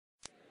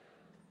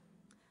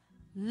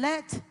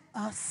Let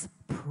us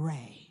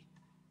pray.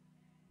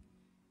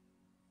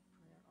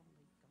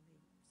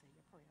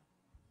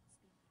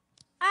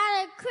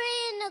 I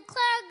decree and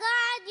declare,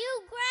 God, you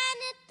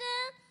granted the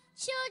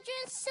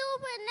children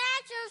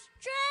supernatural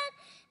strength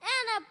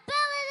and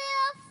ability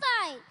to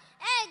fight,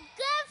 a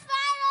good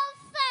fight of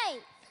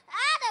faith.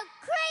 I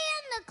decree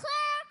and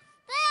declare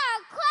they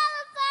are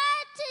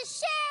qualified to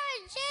share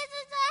in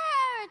Jesus'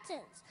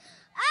 inheritance.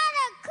 I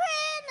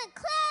decree and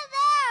declare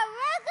they are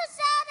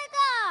reconciled to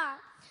God.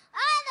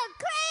 I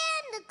decree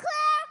and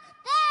declare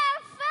they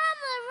are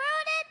firmly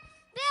rooted,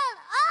 built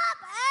up,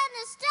 and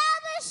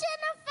established in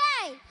the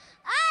faith.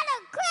 I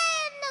decree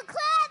and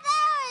declare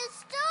they are a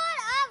steward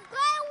of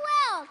great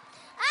wealth.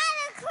 I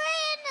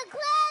decree and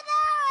declare they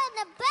are an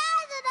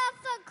ambassador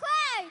for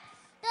Christ,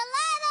 the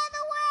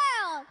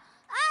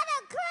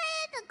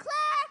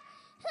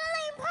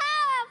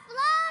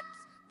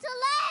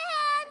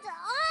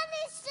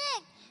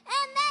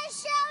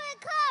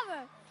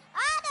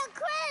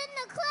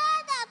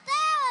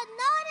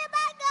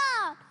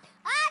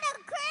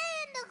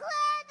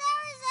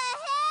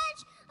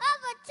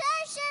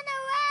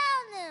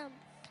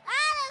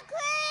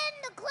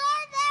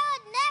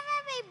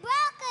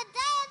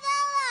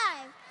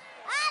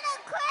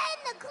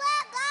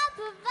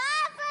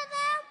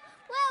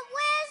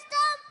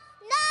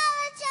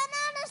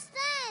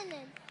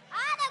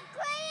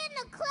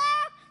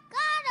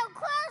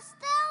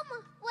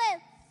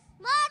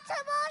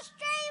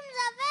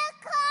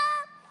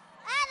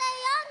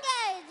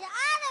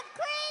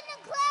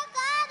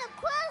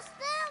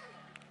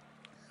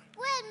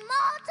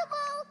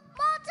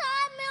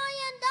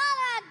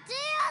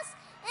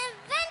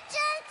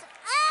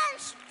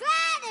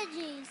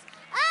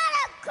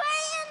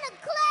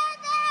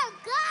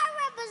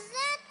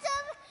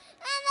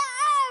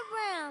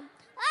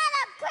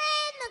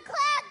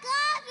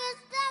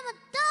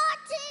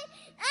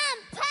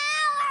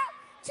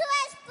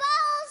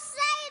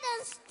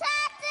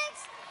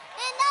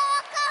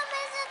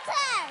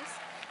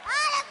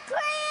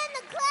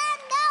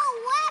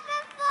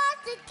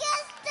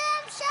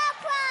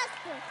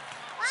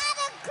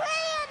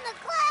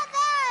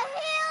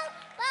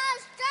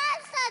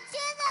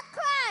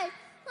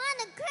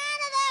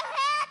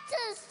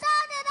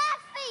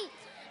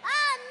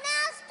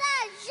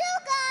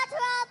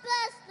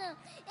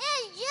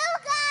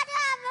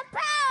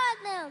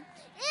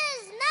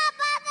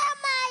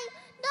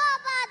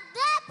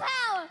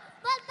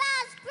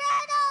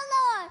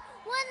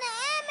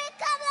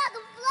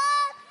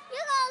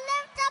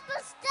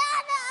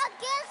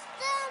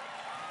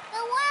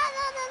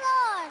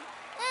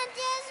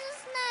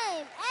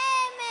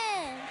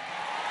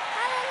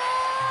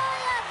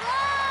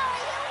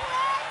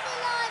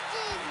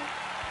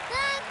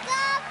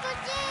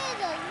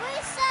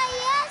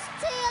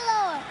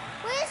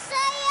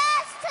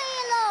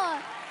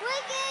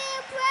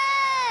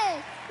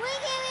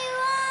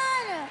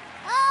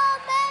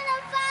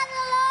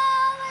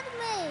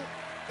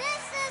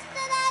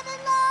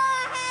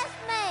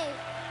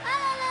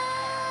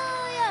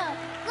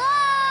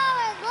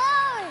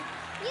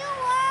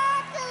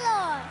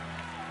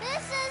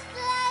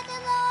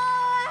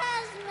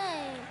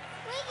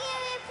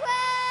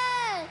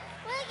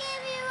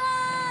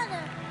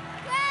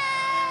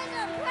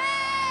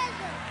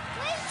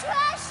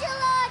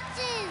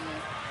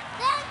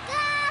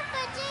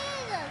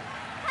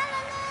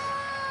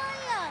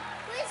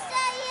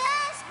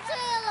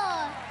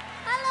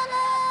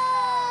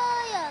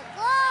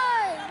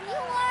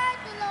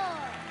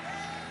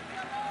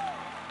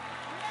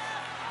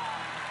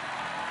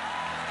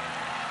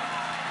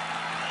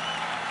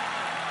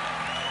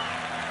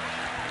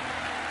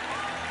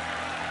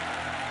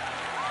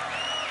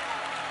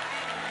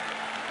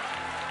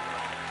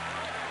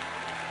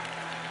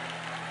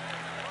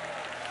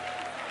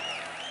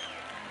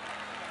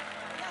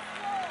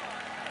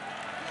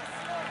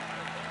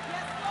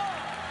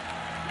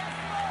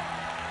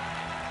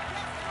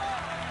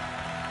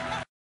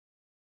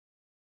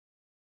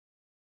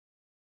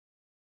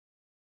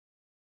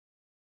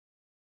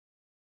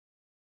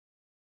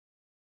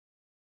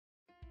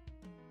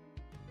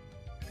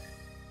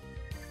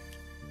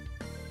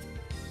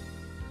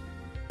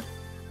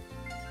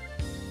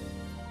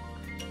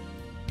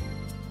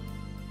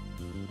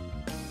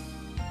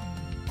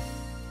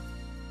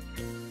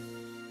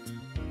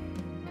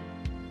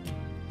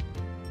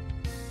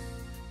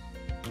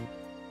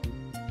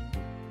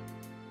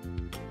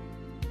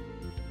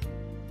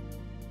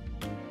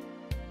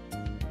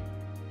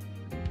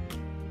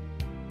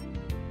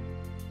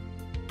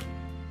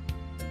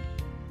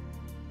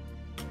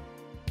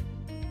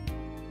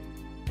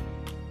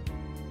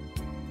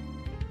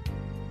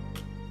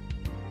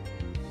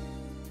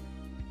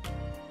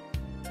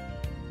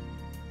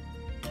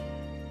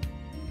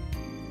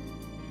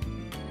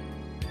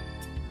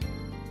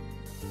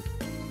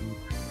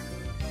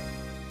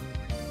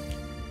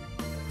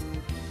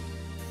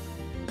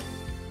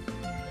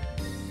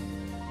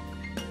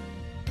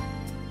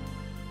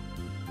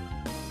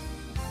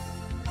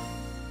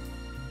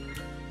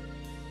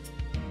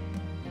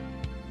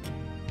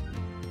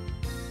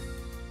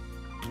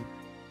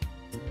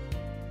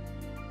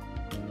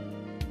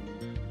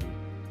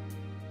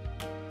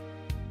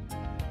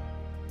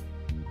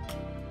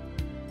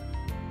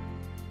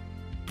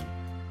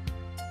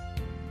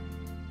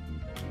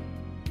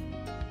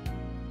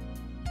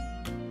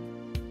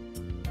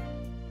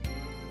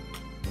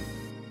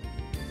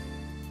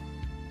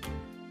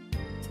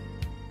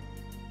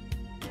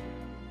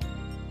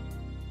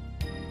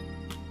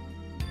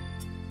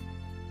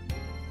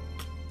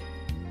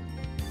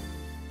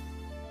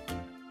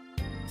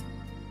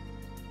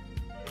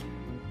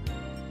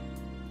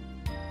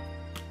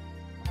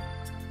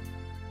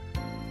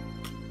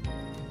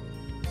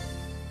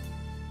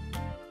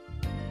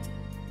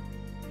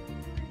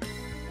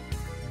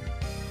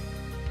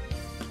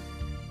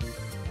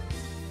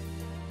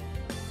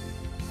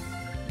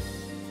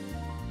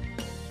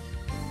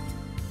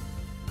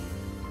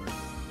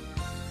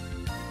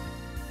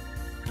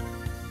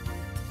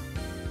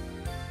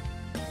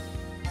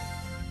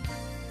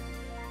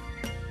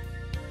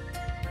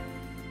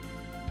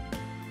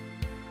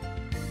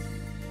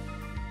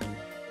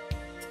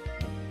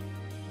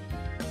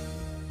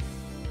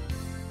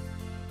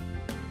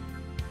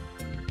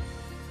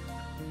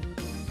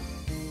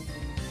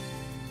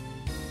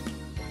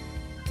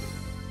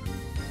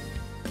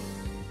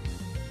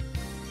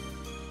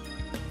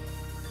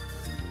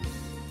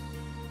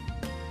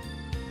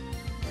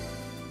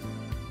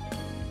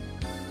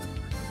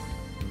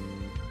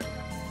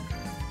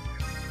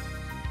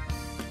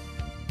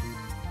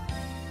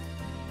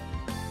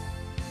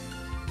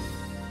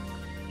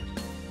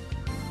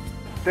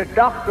the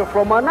doctor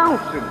from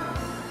announcing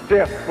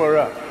death for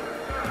us.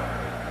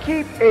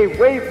 Keep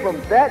away from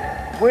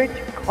that which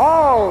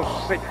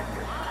causes sickness.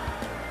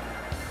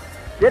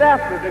 Get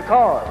after the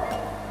cause.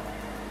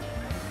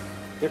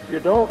 If you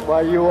don't,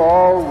 why, you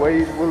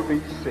always will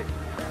be sick.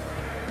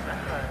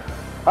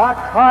 I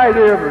tried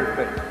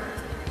everything.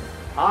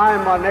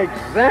 I'm an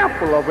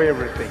example of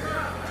everything.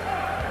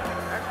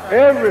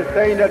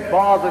 Everything that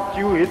bothered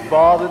you, it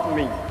bothered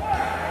me.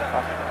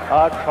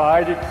 I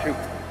tried it too.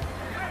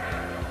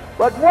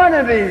 But one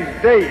of these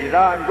days,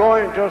 I'm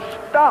going to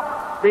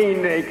stop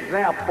being the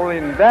example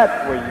in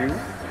that for you.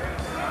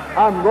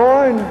 I'm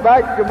going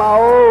back to my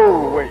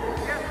old way.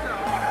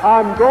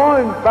 I'm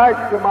going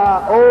back to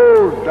my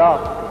old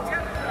doctor.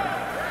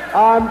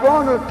 I'm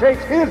going to take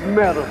his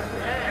medicine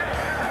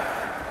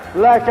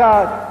like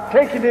I've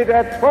taken it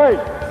at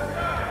first.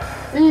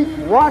 Eat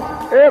one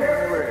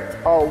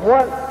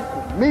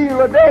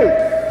meal a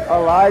day,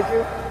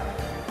 Elijah.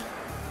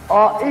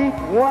 Or eat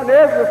one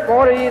every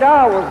 48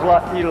 hours,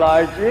 like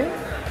Elijah.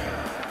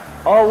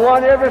 Or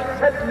one every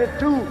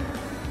 72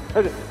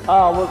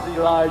 hours,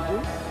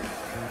 Elijah.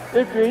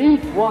 If you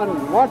eat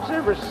one once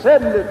every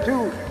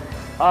 72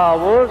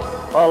 hours,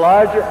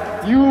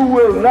 Elijah, you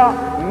will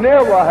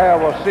never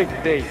have a sick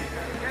day.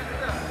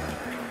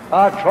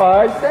 I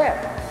tried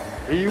that.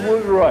 He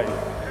was right.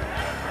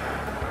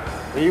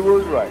 He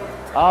was right.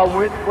 I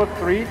went for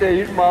 3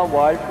 days, my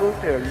wife will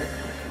tell you,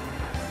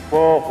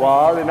 for a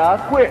while, and I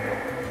quit.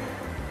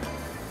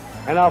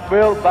 And I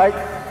fell back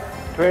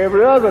to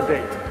every other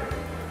day.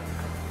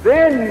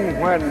 Then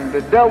when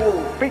the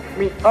devil picked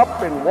me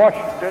up in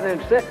Washington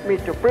and sent me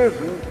to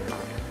prison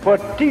for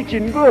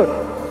teaching good.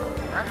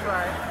 That's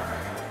right.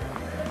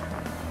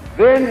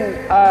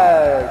 Then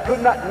I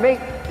could not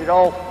make it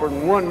off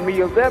from one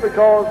meal there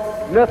because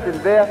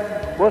nothing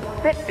there was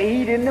fit to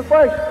eat in the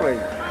first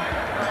place.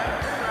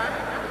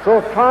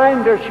 So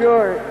trying to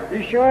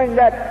he's showing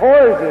that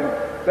poison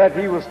that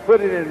he was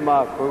putting in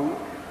my food.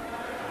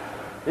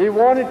 He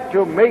wanted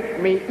to make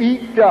me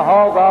eat the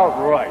hog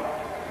outright.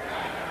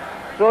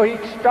 So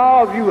he'd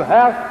starve you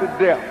half to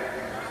death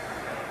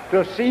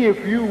to see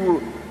if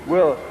you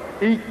will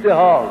eat the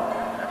hog.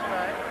 That's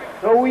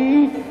right. So we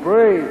eat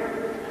bread,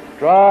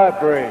 dry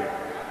bread.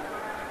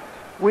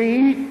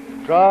 We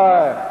eat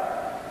dry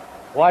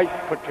white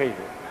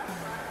potato.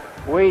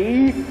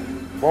 We eat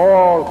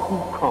boiled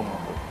cucumber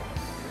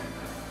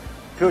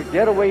to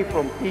get away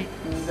from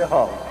eating the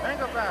hog.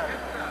 Think about it.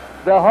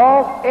 The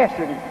hog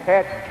essence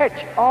had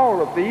touched all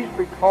of these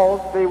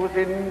because they was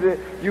in the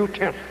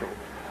utensil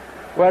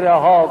where the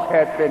hog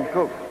had been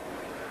cooked.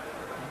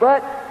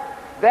 But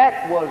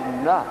that was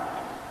not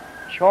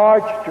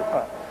charged to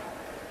us,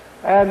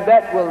 and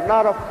that will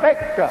not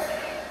affect us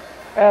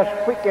as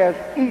quick as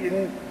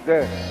eating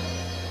the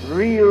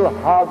real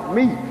hog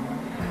meat.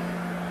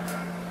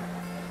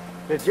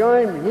 The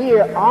joint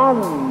here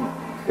on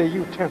the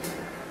utensil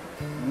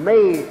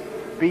may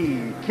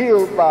be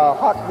killed by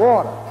hot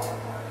water.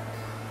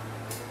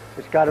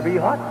 It's got to be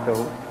hot,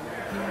 though,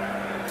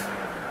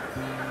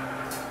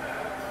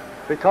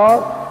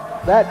 because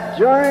that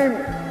germ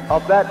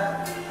of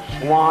that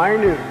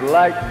swine is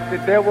like the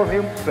devil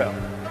himself.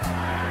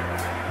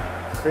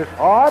 It's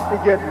hard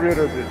to get rid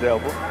of the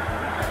devil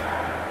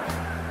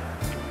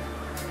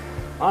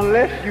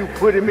unless you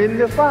put him in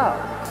the fire.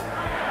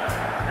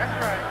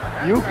 That's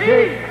right. You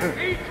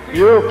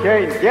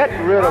can't get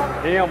rid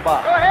of him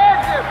by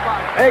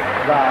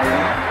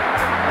exiling.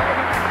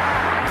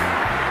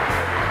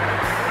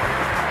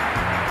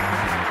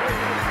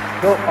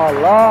 So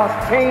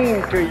Allah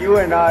came to you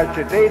and I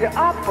today to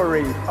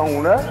operate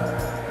on us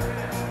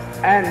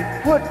and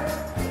put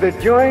the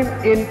joint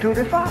into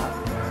the fire.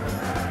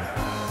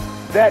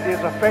 That is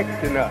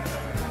affecting us,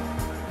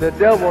 the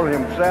devil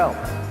himself.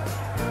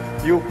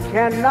 You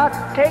cannot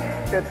take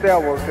the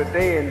devil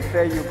today and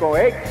say you're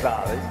going to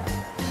exile him.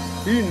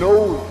 He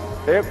knows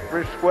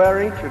every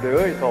square inch of the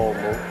earth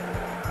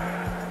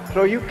almost.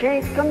 So you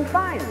can't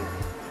confine him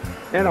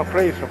in a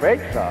place of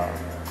exile.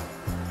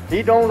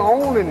 He don't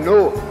only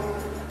know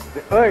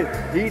the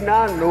earth, he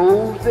now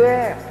knows the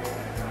air.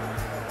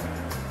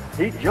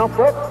 He jump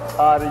up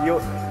out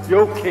of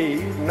your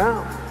cave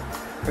now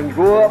and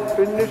go up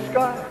in the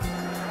sky.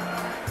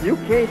 You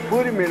can't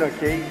put him in a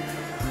cave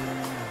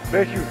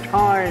unless you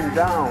tie him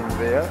down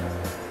there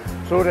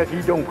so that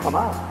he don't come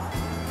out.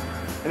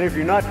 And if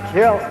you're not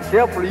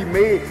careful, he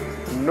may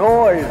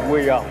gnaw his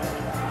way out.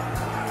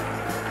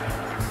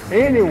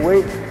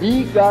 Anyway,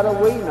 he got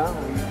away now.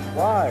 He's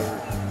wise.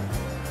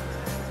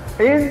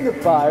 In the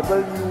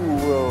Bible,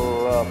 you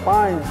will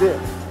find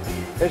this.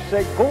 It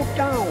says, go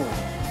down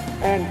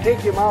and take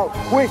him out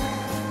quick,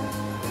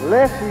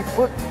 lest he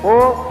put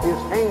forth his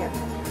hand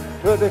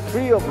to the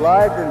tree of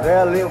life and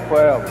there live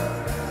forever.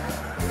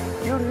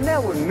 You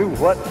never knew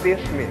what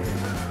this meant,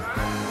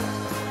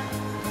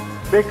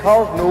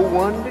 because no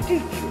one to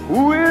teach you.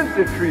 Who is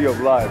the tree of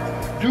life?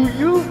 Do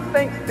you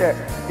think that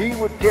he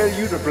would tell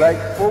you the black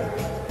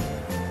folks?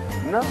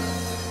 No.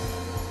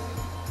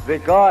 The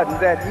garden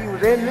that he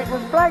was in, it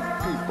was black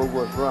people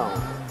was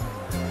wrong.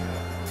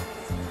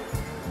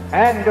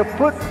 And to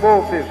put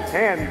forth his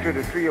hand to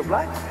the tree of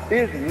life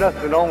is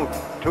nothing on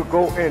to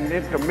go and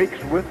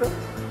intermix with them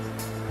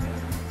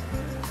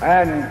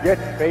and get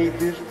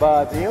faithed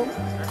by them.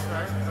 That's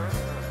right.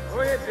 Go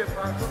ahead, dear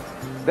Apostle.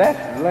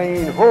 That's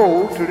laying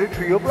hold to the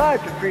tree of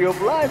life. The tree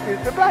of life is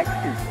the black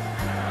people.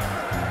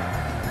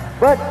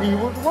 But he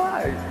was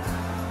wise.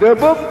 The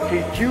book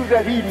teaches you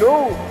that he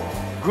knows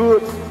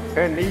good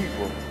and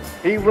evil.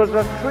 He was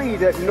a tree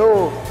that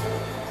knows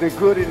the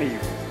good and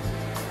evil.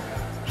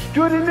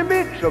 Stood in the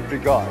midst of the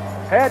garden,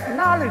 had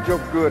knowledge of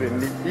good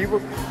and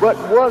evil, but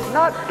was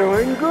not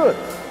doing good.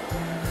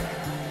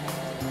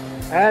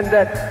 And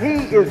that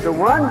he is the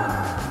one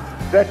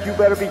that you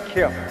better be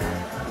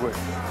careful with.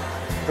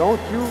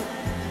 Don't you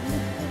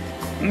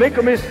make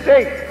a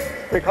mistake,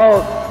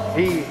 because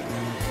he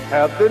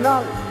has the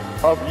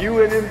knowledge of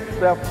you and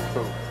himself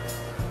too.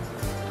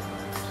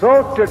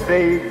 So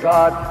today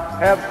God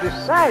has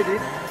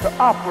decided to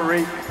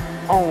operate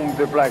on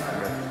the black man,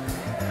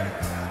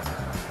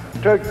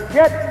 to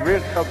get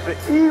rid of the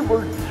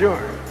evil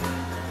germ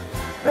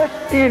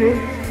that's in him,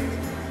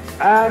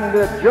 and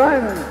the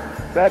germ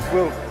that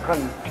will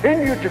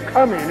continue to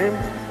come in him,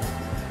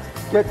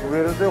 get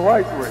rid of the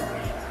white race.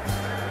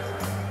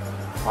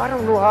 I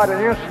don't know how to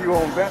answer you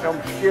on that.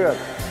 I'm scared.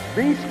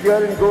 Be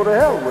scared and go to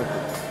hell with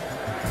it.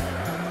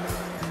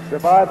 The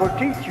Bible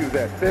teaches you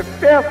that. The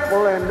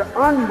fearful and the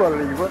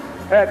unbeliever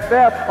had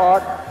their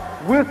part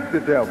with the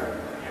devil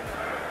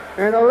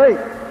in a lake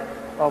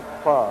of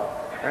fire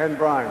and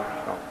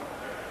brimstone.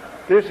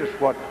 This is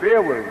what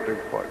fear will do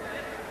for you.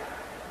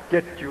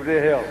 Get you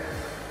to hell.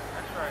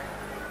 That's right.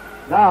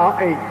 Now,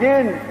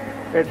 again,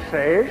 it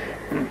says,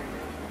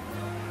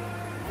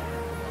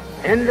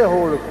 in the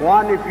Holy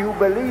Quran, if you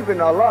believe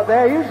in Allah,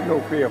 there is no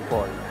fear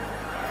for you.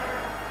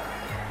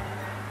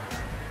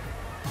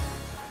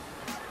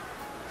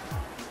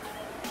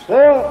 So,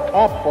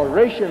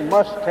 operation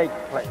must take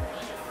place.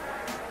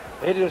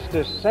 It is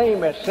the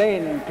same as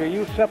saying to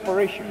you,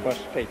 separation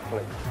must take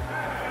place.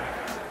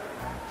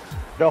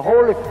 The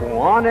Holy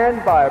Quran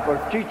and Bible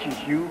teaches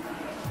you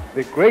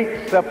the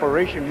great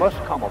separation must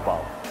come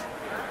about.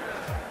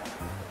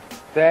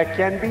 There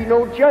can be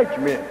no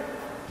judgment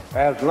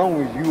as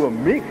long as you are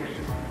mixed.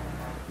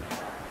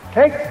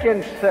 Take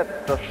and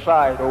set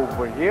aside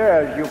over here,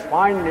 as you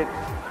find it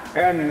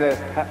in the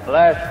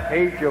last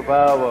page of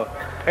our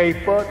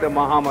paper, the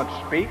Muhammad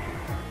speak.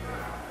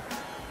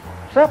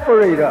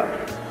 Separate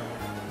us.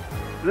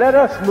 Let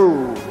us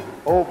move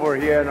over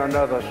here in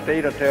another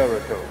state or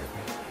territory.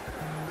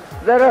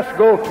 Let us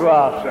go to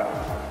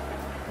ourselves.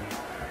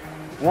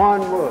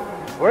 One was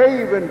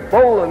brave and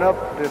bold enough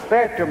to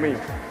say to me,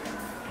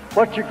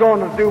 what you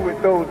going to do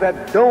with those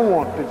that don't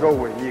want to go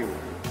with you?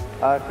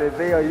 I said,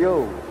 they are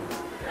yours.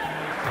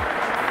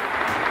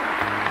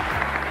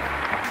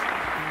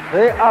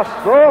 They are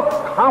so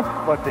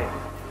confident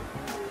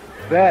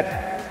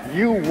that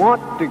you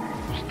want to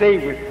stay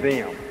with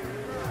them,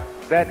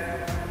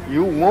 that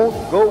you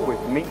won't go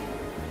with me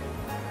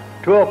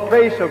to a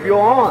place of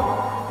your own.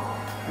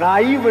 Now,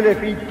 even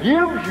if he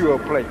gives you a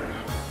place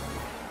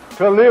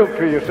to live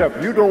to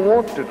yourself, you don't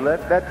want to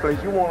let that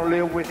place. You want to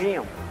live with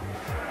him.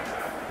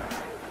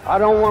 I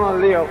don't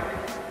want to live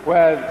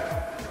where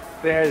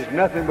there's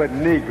nothing but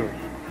niggers.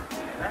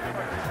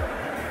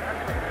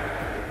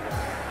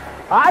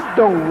 I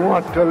don't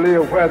want to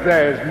live where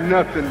there's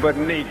nothing but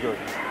niggers.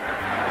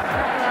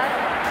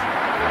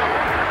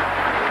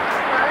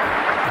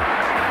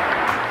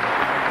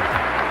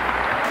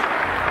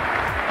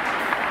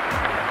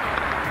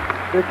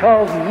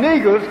 Because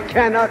niggers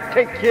cannot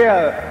take care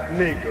of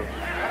niggers.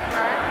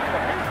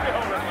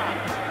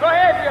 Go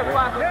ahead, dear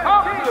Apostle.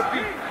 Talk to the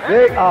people.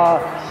 They are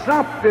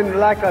something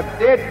like a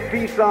dead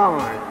piece of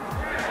iron.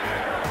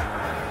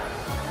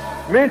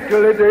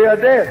 Mentally, they are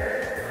dead.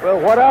 Well,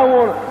 what I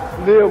want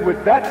to live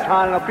with that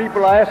kind of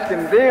people, are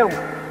asking them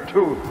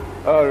to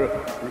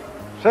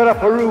set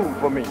up a rule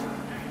for me.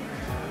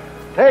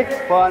 Take,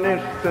 for an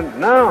instance,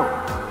 now,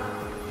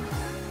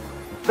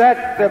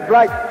 that the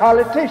black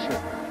politicians,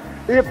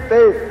 if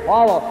they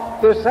follow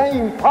the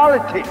same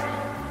politics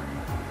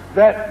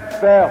that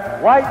the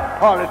white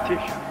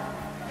politician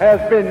has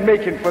been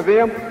making for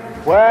them,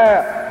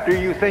 where do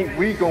you think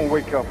we gonna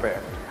wake up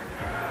at?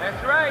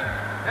 That's right.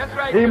 That's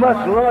right. He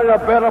must learn a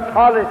better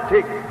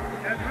politics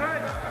That's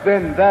right.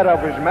 than that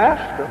of his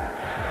master.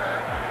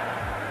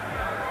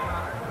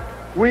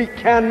 We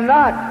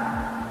cannot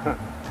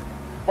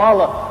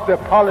follow the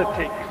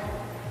politics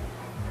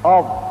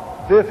of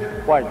this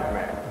white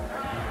man.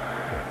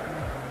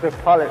 The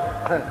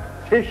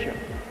politician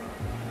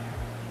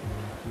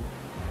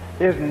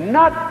is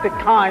not the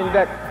kind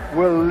that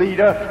will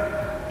lead us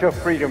to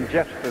freedom,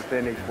 justice,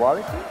 and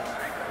equality.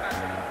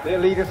 They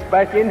lead us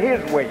back in his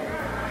way.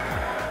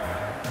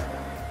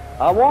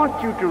 I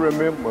want you to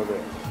remember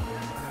that.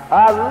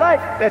 I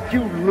like that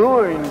you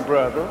learn,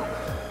 brother.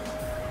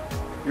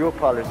 You're a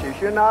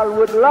politician. I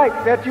would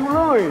like that you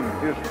learn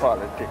his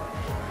politics.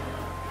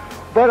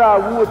 But I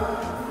would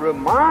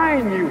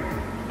remind you,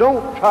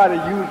 don't try to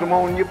use them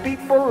on your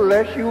people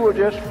unless you are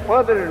just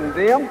furthering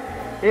them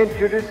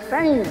into the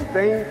same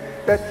thing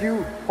that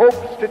you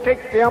hopes to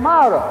take them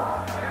out of.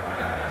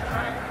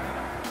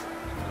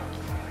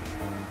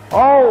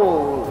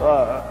 All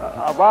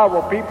of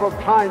our people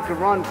trying to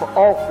run for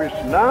office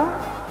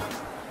now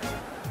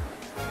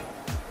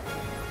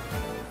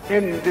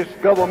in this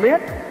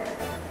government,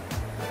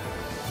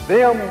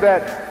 them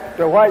that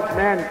the white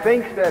man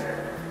thinks that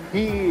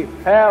he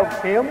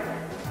have him,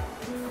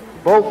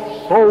 both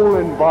soul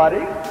and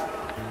body,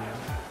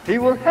 he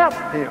will help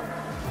him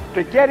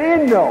to get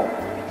in there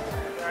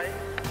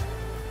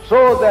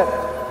so that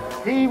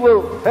he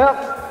will help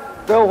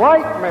the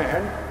white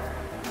man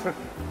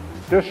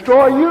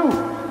destroy you.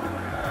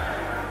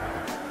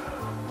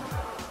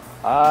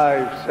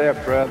 I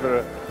said,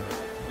 brother,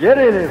 get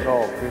in his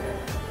office,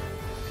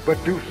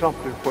 but do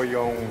something for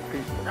your own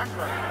people. That's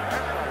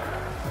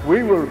right.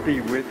 We will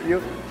be with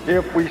you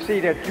if we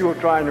see that you're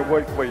trying to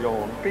work for your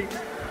own people.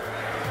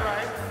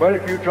 But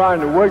if you're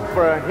trying to work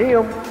for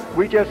him,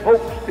 we just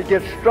hope to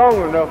get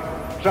strong enough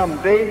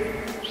someday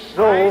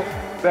so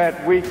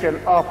that we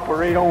can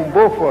operate on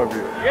both of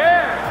you.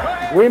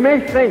 Yeah. We may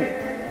think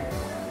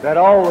that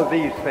all of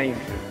these things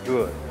are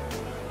good,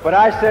 but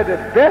I said the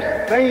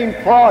best thing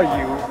for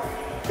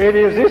you, it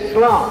is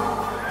Islam.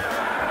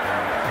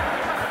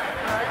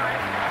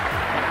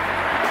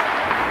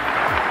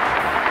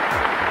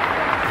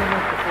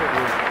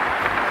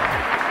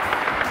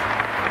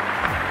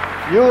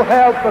 You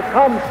have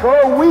become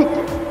so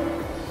wicked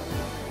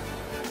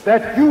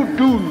that you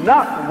do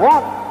not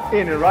want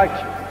any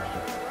righteousness.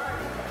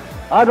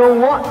 I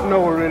don't want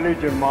no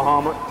religion,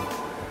 Muhammad.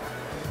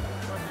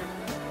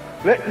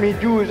 Let me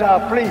do as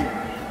I please.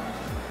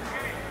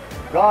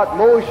 God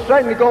most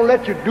certainly gonna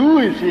let you do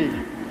as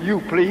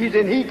you please,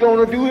 and He's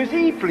gonna do as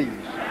He please.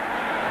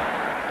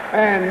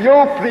 And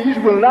your please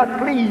will not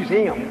please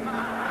Him.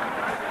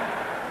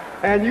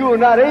 And you are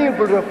not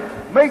able to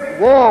make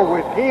war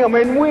with Him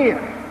and win.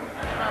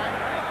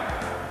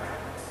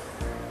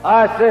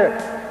 I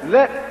said,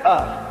 let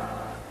us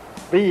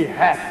be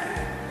happy.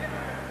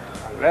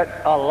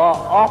 Let Allah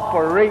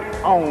operate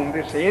on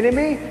this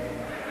enemy,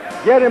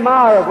 get him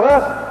out of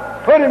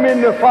us, put him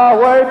in the fire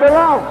where he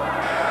belongs.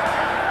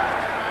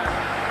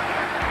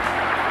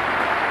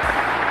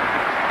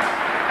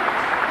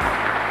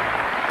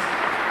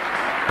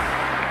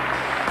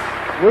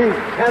 We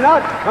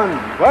cannot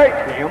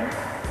convert him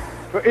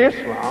to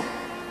Islam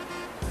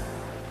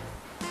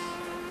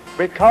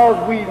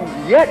because we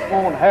yet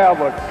won't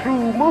have a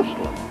true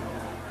Muslim.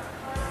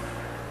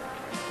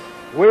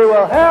 We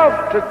will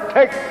have to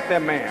take the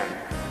man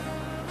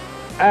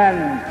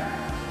and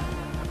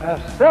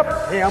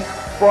accept him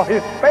for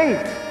his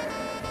faith.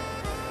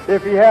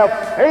 If he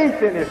have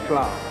faith in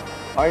Islam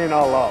or in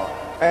Allah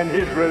and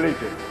his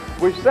religion,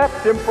 we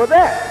accept him for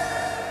that.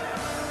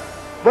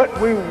 But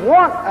we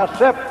won't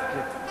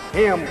accept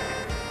him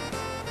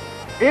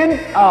in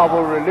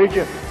our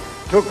religion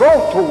to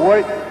go to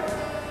work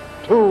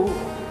to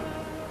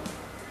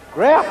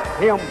graft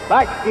him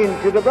back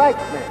into the black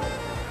man.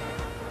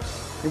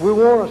 We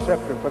won't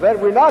accept him for that.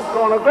 We're not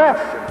going to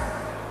graft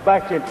him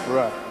back into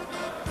us.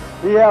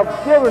 He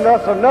have given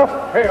us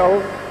enough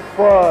hell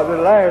for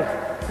the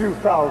last few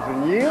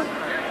thousand years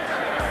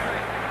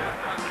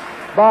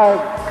by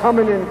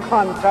coming in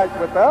contact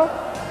with us.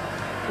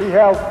 He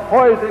have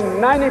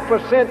poisoned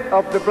 90%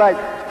 of the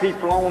black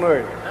people on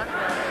earth.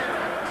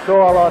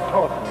 So Allah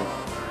taught me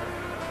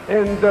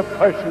in the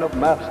person of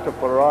Master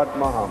Farad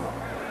Muhammad.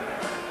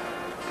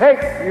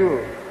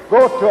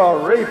 Go to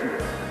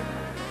Arabia,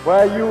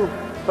 where you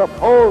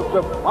supposed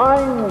to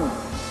find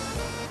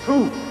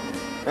truth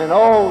and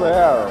all the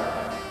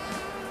Arabs.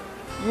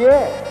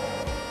 Yes,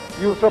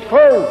 you're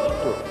supposed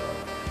to.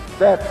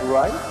 That's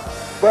right.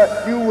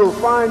 But you will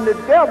find the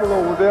devil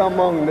over there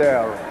among the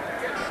Arabs.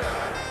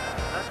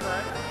 That's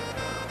right.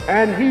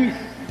 And he's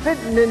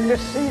sitting in the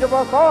seat of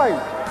authority.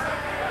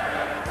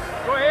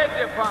 Go ahead,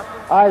 dear Apostle.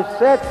 I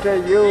said to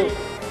you,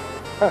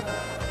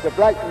 the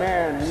black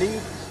man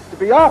needs to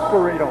be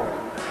operated on.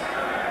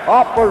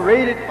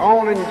 Operated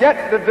on and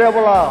get the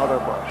devil out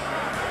of us.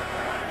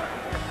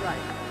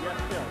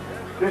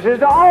 This is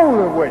the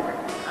only way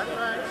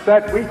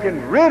that we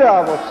can rid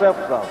ourselves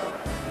of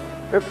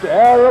it. If the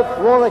Arabs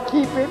want to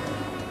keep it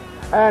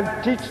and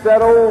teach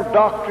that old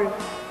doctrine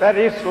that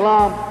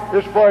Islam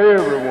is for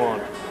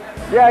everyone.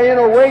 Yeah, in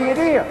a way it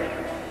is.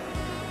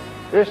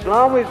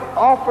 Islam is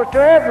offered to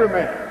every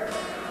man.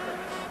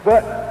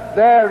 But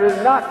there is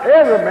not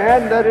every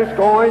man that is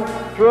going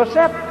to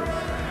accept it.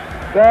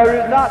 There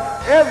is not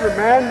every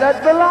man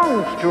that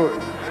belongs to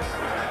it.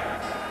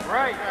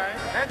 Right.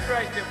 That's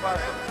right, dear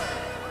Apostle.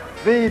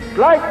 The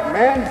black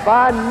man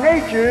by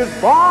nature is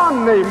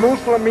born a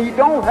Muslim. He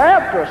don't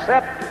have to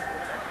accept it.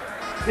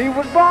 He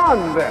was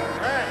born there.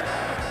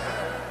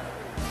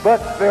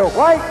 But the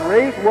white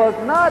race was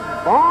not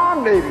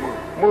born a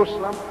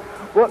Muslim,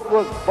 but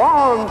was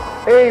born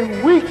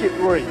a wicked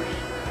race.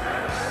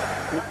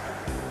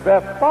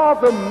 Their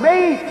father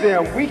made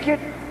them wicked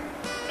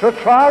to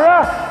try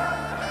us.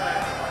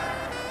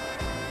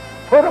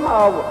 Put them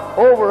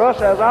over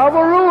us as our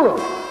ruler.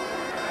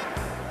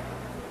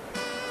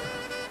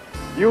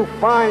 you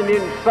find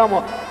in some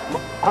of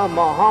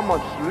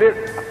Muhammad's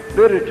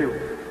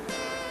literature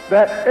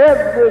that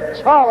every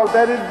child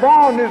that is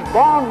born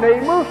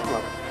a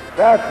Muslim.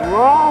 That's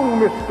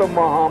wrong, Mr.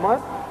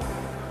 Muhammad.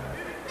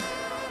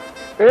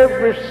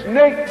 Every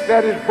snake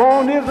that is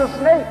born is a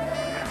snake.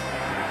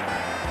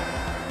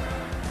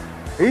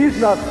 He's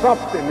not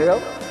something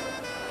else.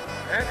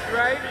 That's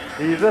right.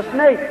 He's a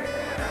snake.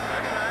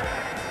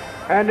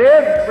 And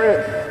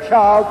every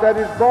child that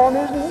is born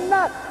is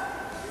not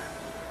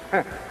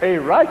a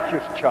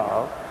righteous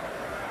child.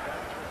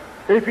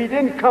 If he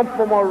didn't come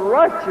from a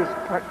righteous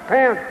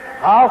parent,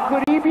 how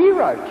could he be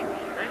righteous?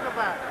 Think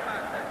about it.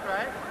 That's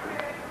right.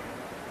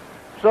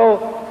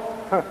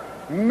 So,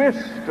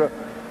 Mr.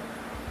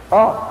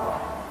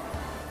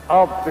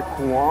 Of the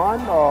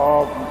Quran,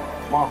 of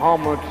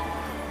Muhammad's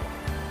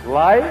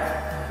life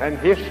and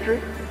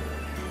history,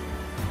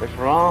 it's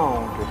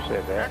wrong to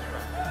say that.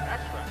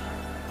 That's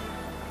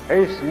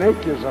right. A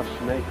snake is a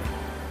snake,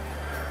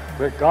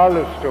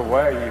 regardless of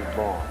where he's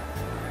born.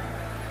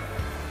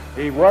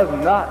 He was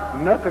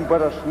not nothing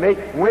but a snake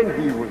when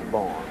he was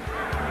born.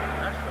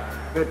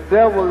 The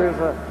devil is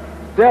a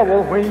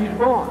devil when he's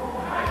born.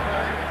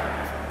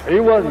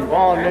 He wasn't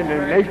born in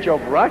the nature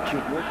of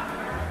righteousness.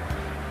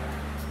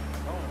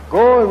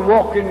 Go and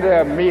walk in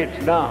their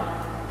midst now,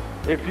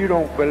 if you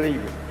don't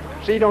believe it.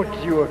 See, don't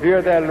you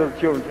hear that little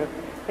children say,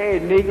 "Hey,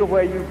 nigger,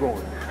 where you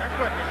going?" That's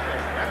what they say.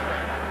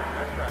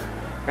 That's right.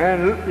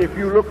 And if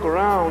you look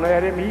around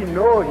at him, he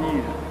knows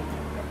he's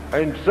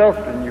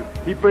insulting you.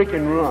 He break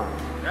and run.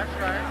 That's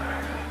right.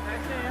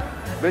 That's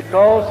him.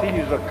 Because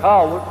he's a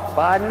coward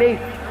by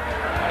nature.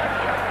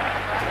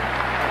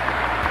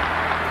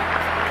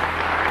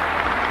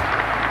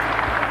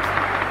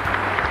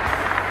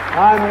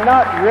 I'm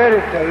not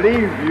ready to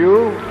leave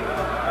you,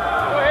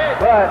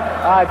 but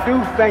I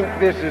do think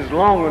this is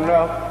long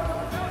enough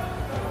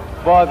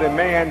for the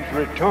man's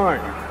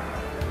return.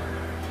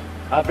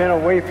 I've been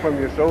away from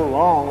you so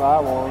long, I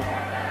won't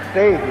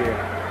stay here.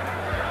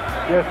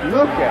 Just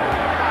look at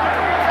it.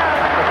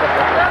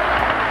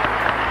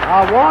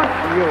 I want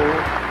you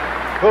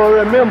to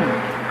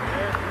remember.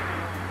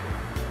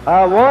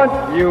 I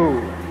want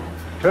you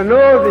to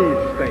know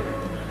these things.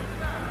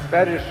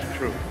 That is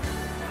true.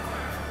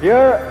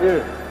 Here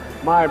is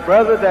my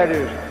brother that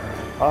is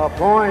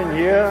appointed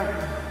here,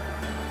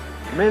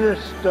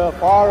 Minister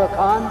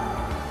Farrakhan.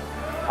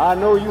 I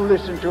know you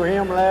listened to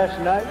him last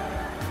night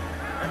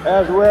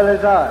as well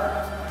as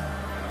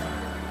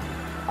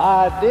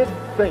I did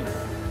think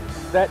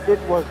that it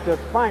was the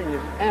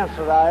finest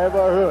answer I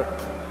ever heard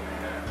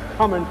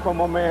coming from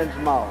a man's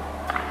mouth.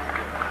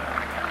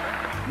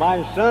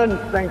 My son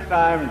thinks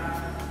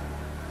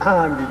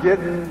I'm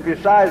getting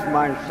beside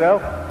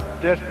myself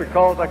just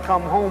because I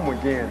come home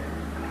again.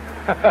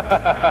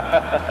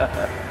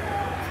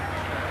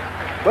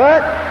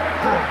 But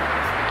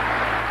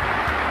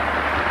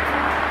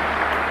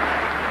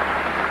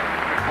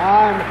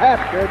I'm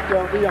happy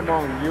to be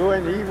among you,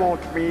 and he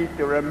wants me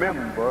to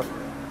remember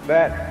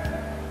that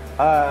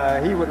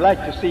he would like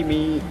to see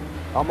me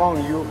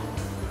among you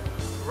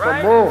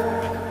some more.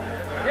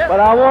 But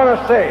I want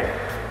to say,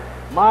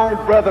 my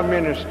brother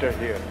minister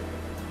here,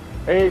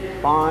 a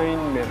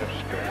fine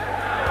minister.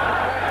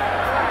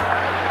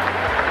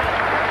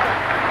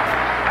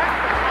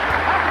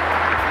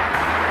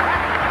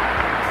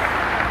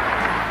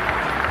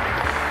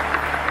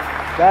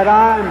 That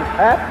I'm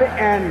happy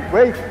and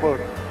grateful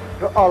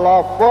to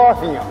Allah for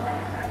him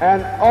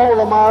and all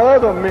of my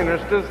other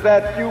ministers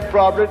that you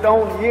probably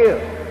don't hear.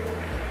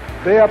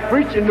 They are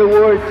preaching the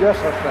word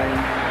just the same.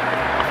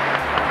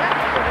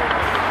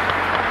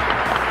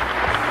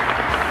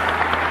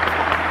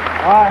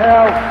 I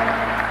have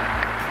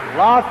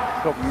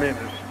lots of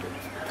ministers.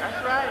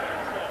 That's right.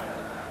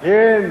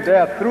 Here and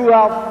there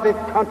throughout the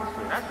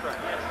country. That's right.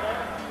 Yes,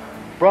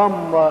 sir.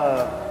 From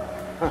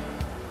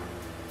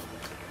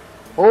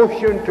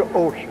ocean to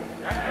ocean,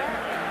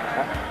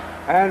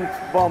 and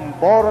from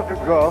border to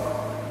Gulf,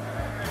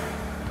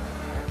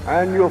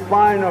 and you'll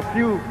find a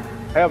few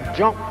have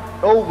jumped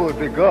over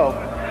the Gulf.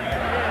 That's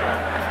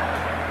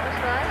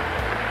right.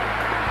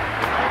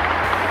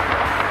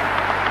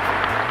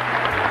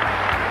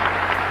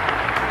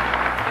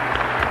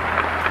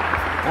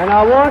 And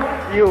I want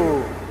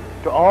you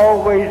to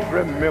always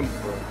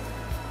remember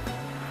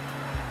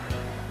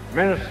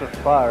Minister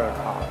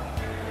Farrakhan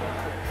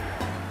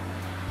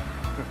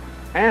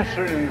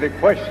answering the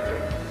question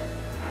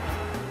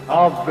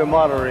of the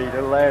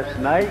moderator last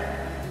night.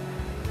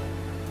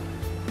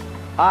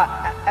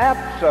 I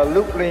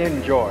absolutely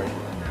enjoyed it.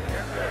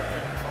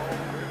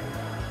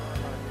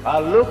 I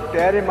looked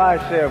at him, I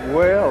said,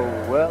 well,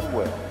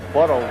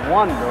 what a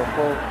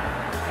wonderful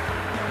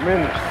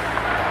minister.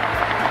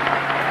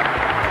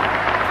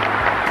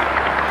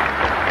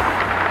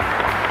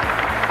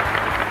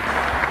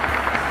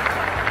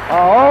 I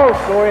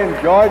also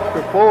enjoyed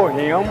before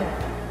him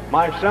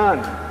my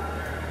son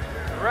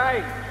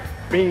Right.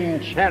 being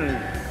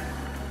challenged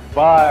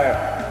by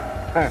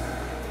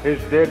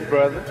his dead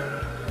brother.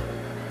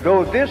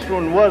 Though this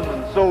one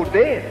wasn't so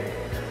dead,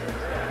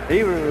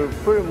 he was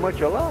pretty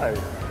much alive.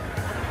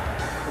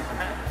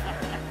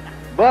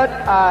 But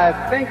I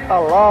thank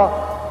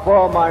Allah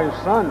for my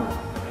son.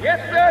 Yes,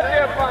 sir,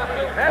 dear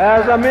Apostle.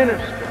 As a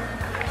minister,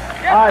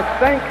 I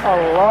thank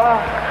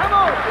Allah Come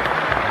on.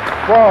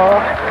 for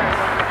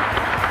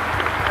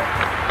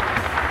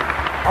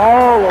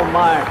all of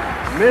my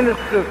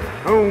ministers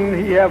whom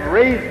he have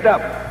raised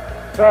up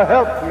to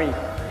help me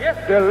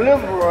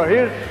deliver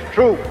his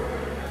truth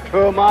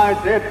to my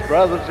dead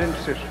brothers and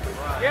sisters.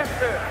 Yes,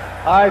 sir.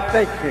 I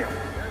thank him.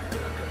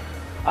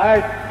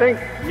 I thank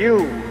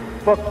you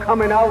for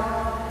coming out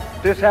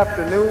this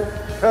afternoon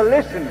to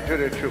listen to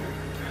the truth.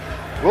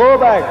 Go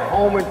back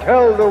home and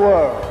tell the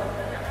world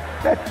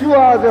that you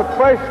are the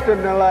first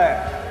and the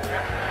last,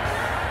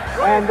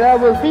 and there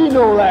will be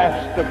no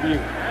last of you.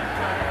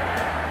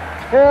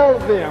 Tell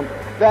them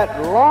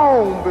that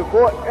long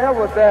before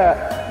ever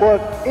there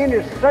was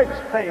any such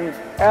thing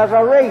as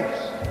a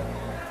race,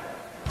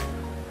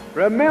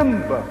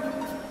 remember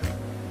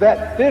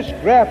that this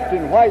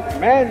grafting white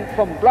man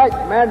from black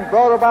man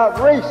brought about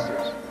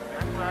races.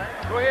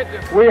 Go ahead,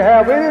 dear. We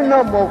have any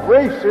number of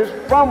races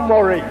from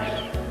a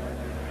race.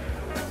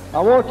 I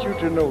want you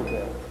to know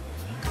that.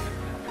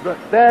 But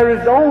there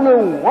is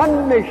only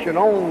one nation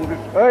on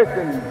this earth,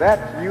 and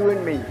that's you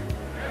and me,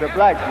 the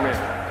black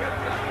man.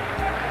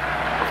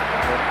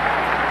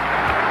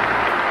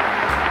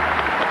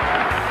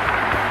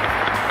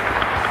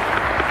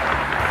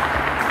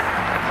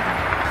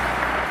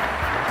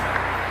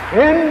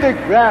 In the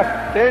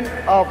grafting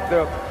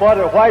for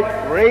the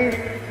white race,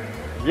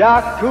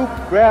 Yakub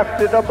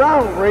grafted a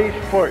brown race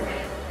first.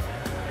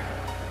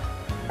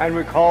 And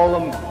we call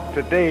them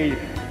today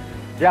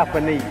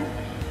Japanese.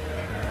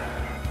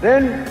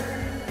 Then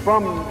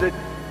from the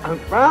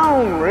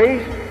brown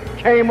race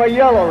came a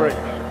yellow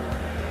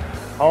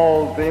race,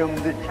 called them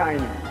the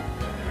Chinese.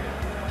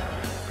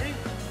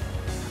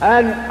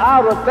 And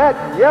out of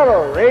that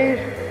yellow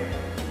race,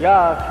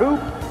 Yakub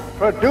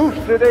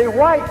produced a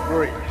white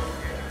race.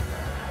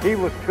 He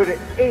was to the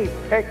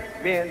apex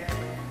then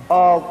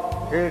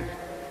of his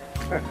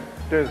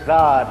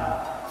desired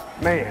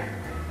man.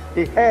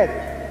 He had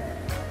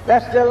it.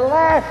 That's the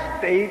last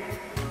state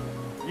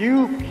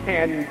you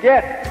can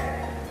get.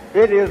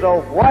 It is a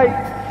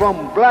white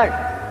from black.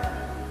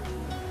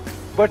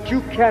 But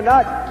you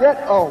cannot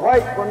get a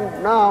white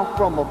one now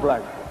from a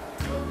black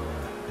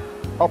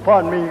one.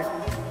 Pardon me.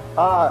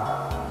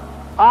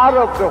 Out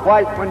of the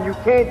white one, you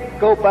can't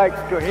go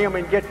back to him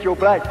and get your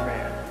black man.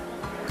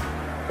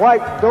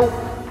 White don't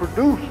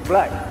produce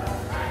black,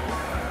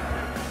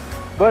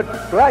 but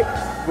black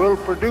will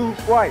produce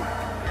white.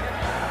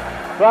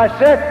 So I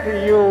said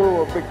to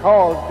you,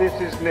 because this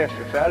is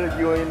necessary,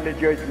 you're in the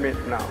judgment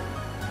now.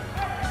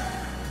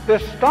 The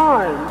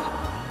storms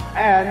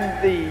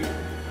and the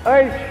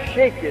earth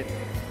shaking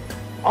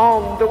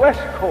on the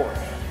west coast,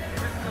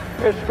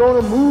 it's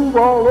going to move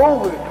all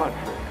over the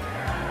country.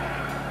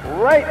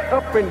 Right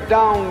up and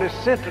down the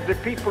center, the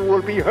people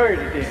will be hurt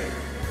again.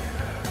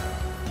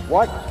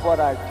 Watch what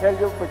I tell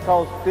you,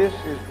 because this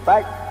is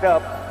backed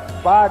up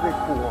by the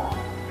Quran.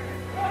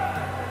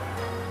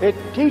 It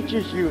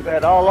teaches you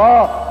that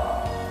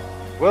Allah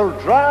will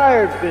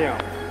drive them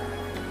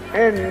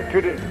into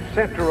the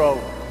center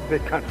of the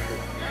country.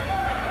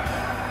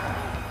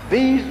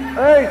 These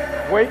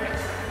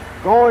earthquakes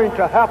going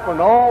to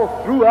happen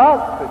all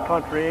throughout the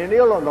country in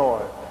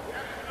Illinois.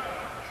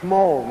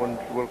 Small ones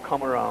will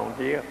come around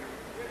here,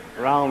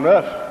 around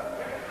us,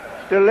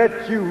 to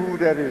let you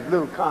that is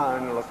little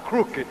kind of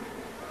crooked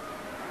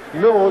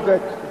know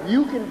that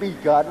you can be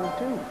gotten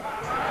too.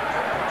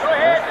 Go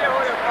ahead, dear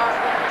Holy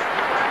Apostle.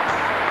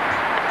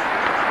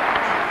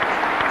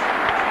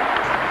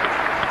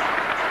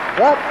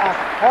 But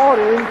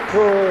according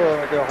to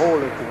the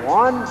Holy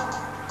One,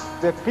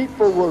 the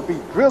people will be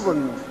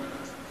driven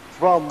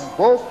from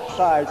both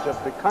sides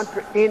of the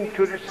country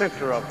into the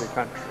center of the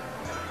country.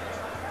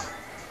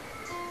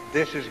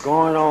 This is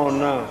going on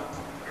now.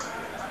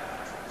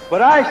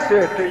 But I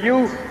said to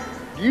you,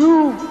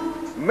 you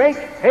make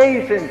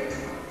haste and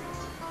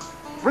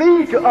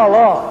flee to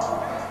Allah.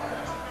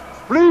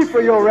 Flee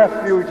for your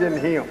refuge in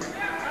Him.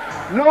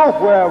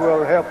 Nowhere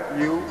will help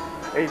you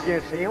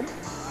against Him.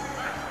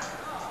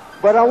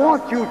 But I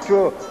want you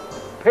to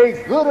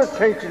pay good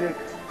attention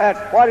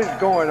at what is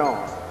going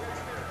on.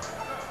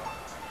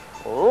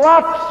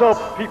 Lots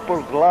of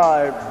people's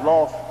lives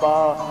lost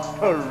by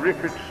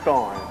terrific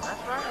storms.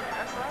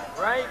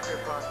 Right,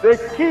 they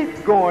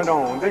keep going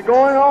on. They're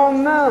going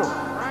on now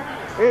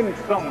in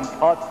some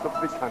parts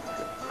of the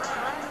country.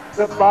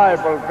 The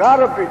Bible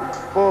gotta be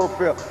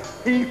fulfilled.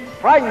 He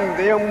frightened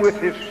them with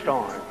his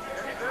storm.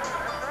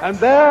 And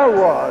there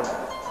was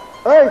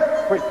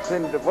earthquakes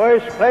in the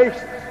various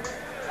places.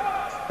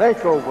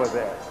 Think over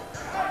that.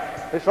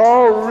 It's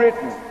all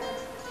written.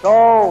 It's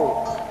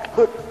all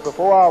put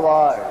before our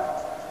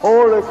eyes.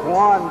 Holy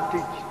Quran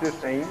teaches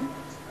the same.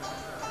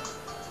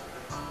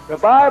 The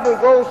Bible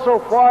goes so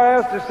far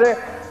as to say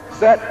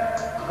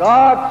that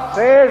God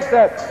says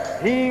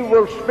that He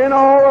will spin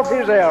all of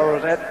His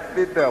arrows at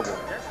the devil.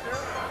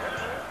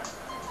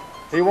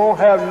 He won't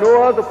have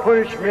no other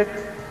punishment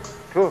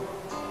to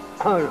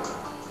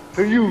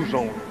use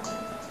on him.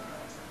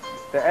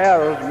 The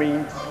arrows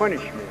mean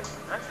punishment.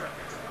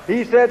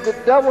 He said the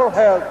devil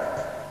has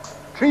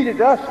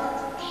treated us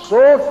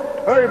so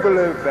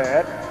terribly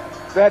bad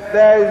that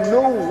there is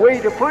no way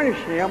to punish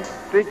him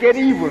to get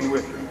even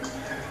with him.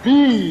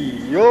 Be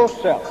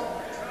yourself.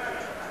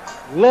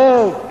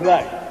 Love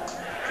black.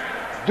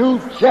 Do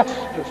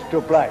justice to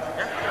black.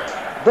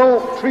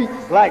 Don't treat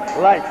black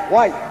like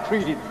white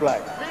treated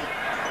black.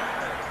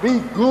 Be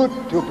good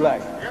to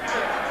black.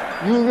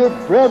 You're the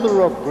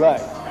brother of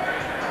black.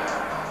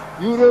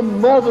 You're the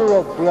mother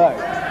of black.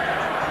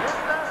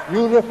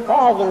 You're the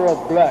father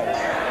of black.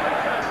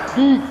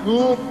 Be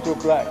good to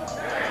black.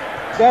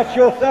 That's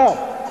yourself.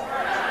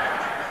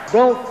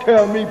 Don't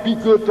tell me be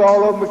good to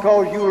all of them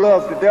because you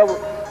love the devil.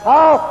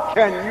 How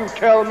can you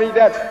tell me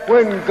that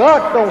when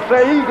God don't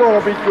say he's going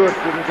to be good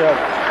to the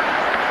devil?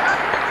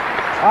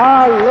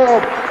 I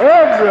love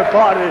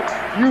everybody,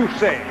 you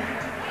say.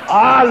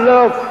 I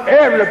love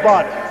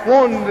everybody.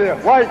 One of the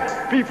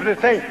white people to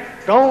think,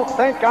 don't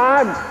think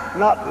I'm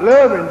not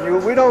loving you.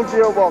 We don't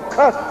give a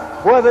cuss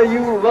whether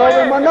you love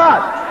him or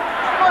not.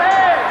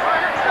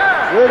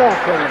 We don't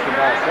think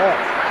about that.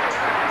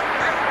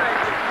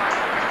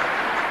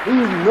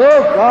 He's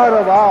no God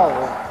of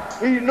ours.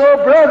 He's no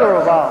brother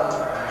of ours.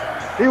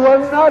 He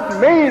was not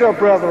made a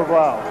brother of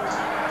ours.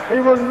 He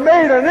was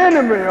made an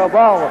enemy of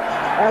ours.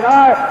 And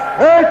I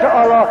pray to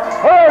Allah,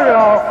 hurry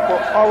up,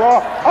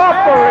 Allah,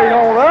 operate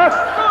on us,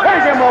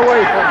 take him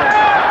away from us.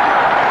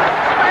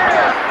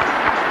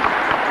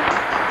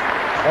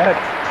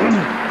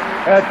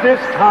 At this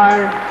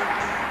time,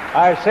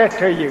 I said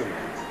to you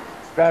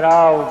that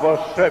I was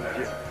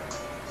subject,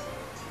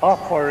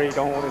 operate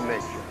on the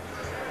nation.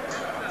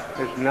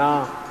 Is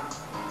now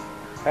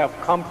have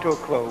come to a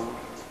close,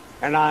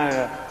 and I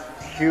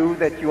assure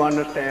that you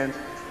understand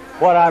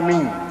what I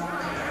mean.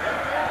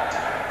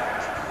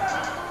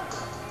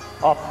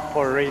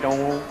 Operate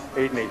on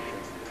a nation.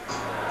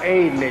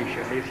 A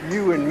nation. It's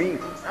you and me.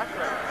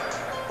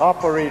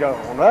 Operate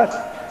on us.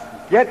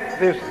 Get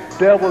this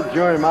devil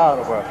germ out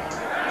of us.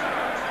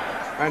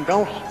 And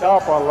don't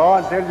stop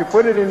Allah until you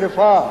put it in the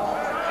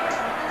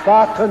fire.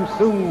 Fire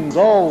consumes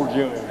all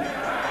germs.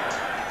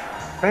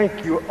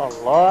 Thank you,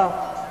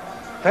 Allah.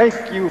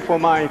 Thank you for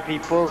my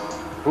people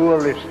who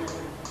are listening.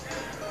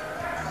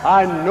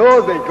 I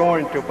know they're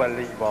going to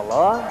believe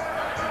Allah.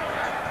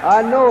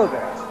 I know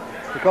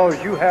that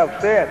because you have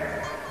said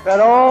that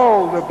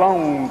all the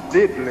bones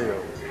did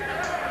live.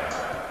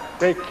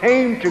 They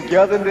came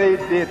together and they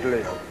did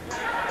live.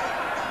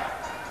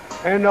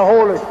 And the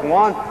Holy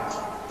One,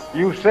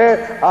 you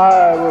said,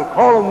 I will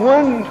call them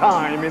one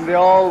time and they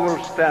all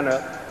will stand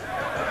up.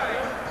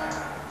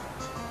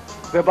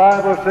 The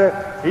Bible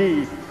said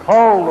he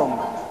called them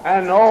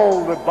and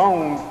all the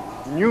bones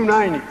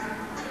united,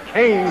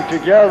 came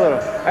together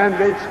and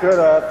they stood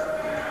up.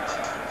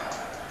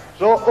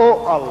 So,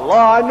 oh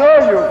Allah, I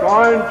know you're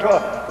going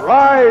to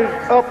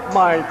rise up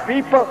my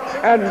people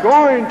and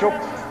going to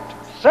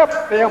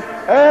accept them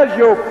as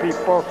your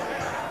people,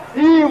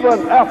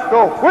 even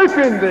after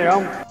whipping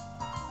them.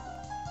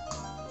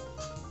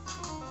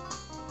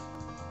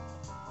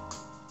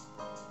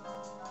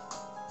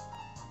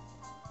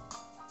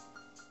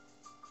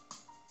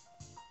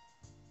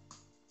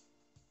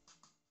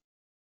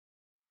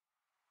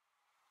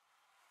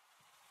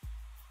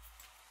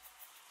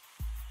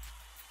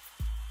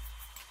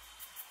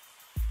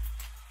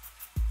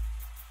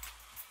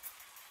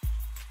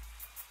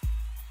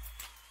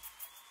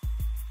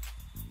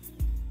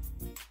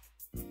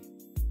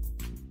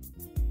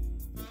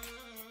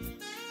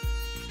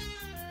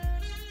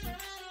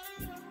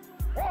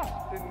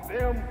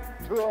 Them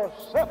to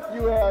accept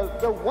you as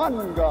the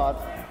one God,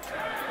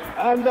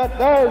 and that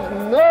there is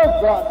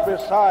no God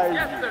besides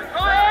you,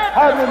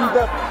 having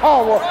the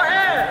power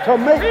to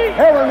make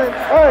heaven and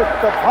earth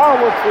the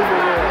power to the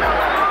world.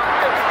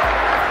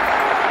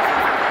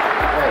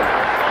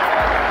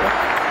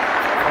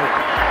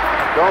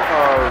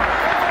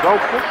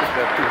 Don't push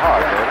yourself too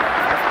hard, brother.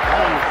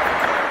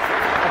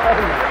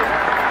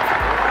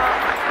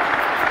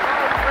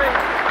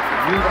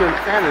 You've been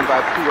standing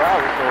about 2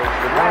 hours, so it's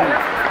the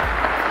morning.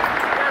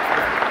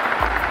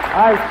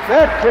 I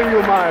said to you,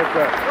 my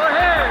brother,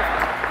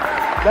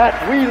 that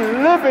we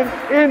living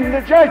in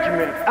the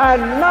judgment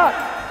and not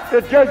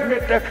the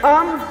judgment to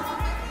come.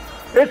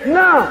 It's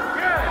now.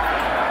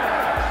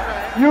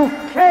 You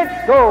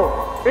can't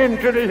go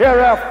into the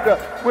hereafter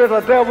with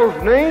the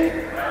devil's name.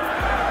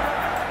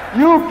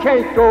 You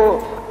can't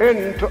go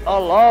into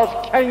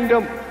Allah's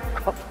kingdom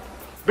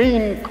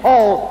being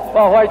called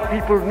by white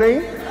people's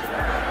name.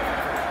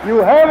 You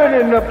have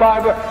it in the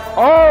Bible,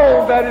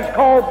 all that is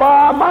called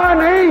by my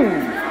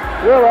name.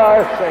 Will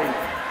I say?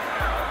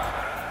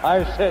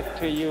 I said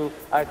to you,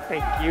 I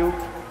thank you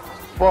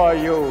for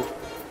your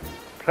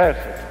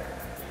presence.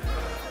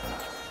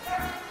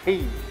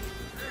 He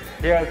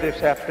here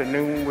this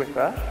afternoon with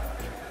us.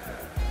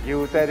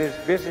 You that is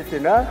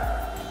visiting us,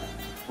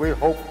 we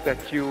hope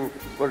that you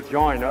will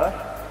join us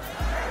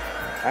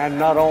and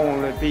not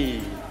only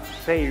be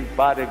saved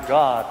by the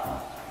God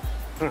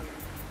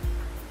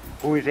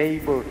who is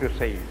able to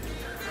save,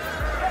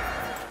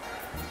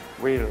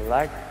 We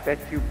like that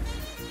you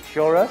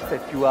show us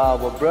that you are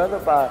our brother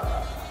by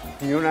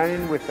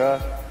uniting with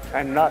us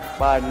and not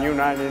by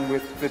uniting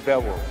with the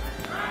devil.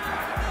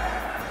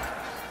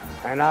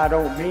 And I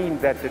don't mean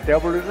that the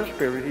devil is a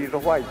spirit, he's a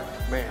white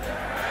man.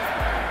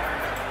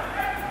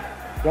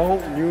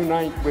 Don't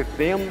unite with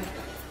them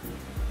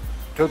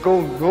to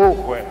go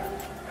nowhere.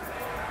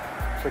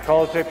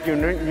 Because if you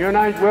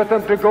unite with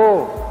them to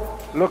go,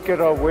 look at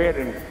a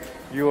wedding,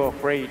 you're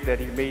afraid that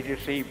he may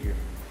deceive you.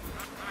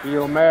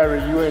 He'll marry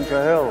you into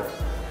hell.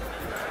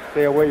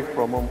 Stay away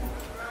from him.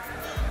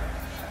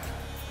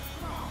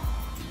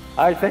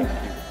 I thank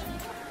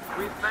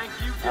you. We thank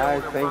you, dear I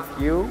Brother thank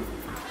Buster. you.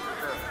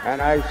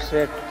 And I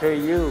said to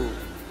you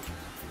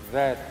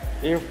that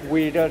if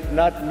we does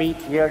not meet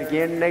here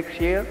again next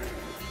year,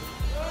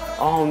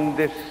 on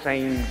this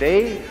same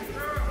day,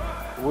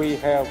 we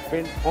have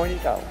been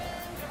pointed out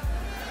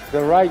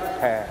the right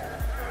path,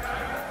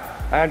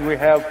 and we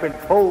have been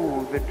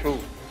told the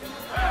truth.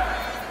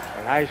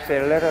 And I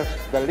say, let us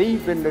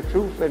believe in the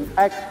truth and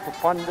act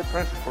upon the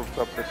principles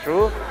of the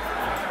truth.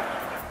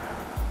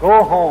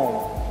 Go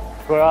home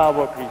to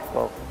our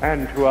people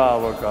and to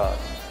our God.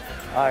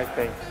 I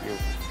thank you.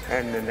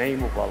 In the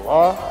name of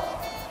Allah,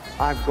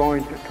 I'm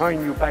going to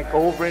turn you back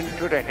over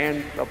into the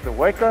hands of the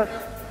workers,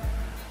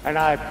 and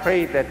I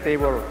pray that they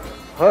will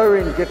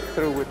hurry and get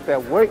through with their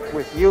work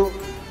with you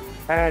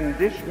and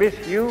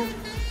dismiss you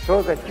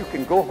so that you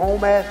can go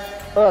home as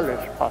early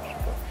as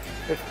possible.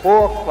 It's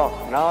 4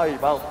 o'clock now,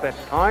 about that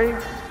time,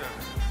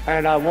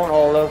 and I want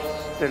all of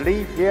us to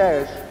leave here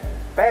as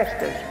fast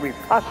as we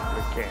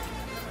possibly can.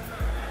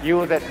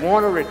 You that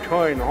want to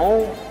return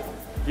home,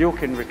 you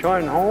can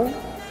return home.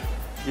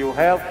 You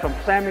have some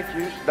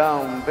sandwiches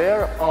down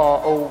there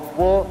or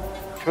over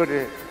to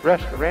the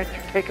restaurant.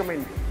 You take them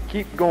and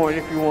keep going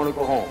if you want to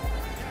go home.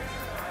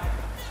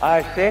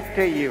 I said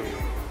to you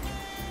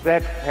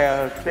that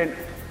has been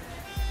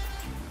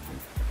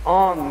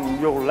on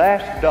your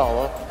last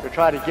dollar to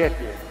try to get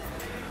here.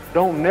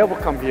 Don't never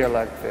come here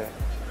like that.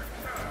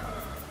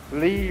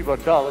 Leave a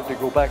dollar to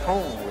go back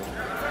home with.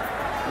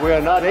 We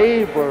are not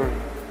able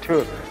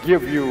to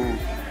give you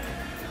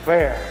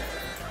fare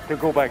to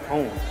go back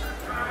home.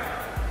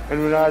 And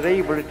we're not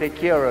able to take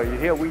care of you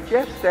here. We're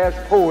just as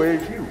poor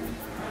as you.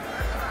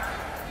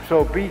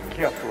 So be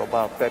careful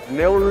about that.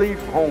 Never leave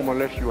home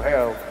unless you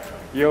have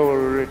your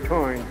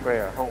return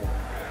fare home.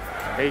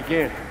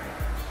 Again,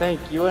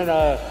 thank you. And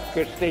I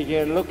could stay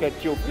here and look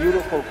at your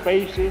beautiful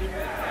faces,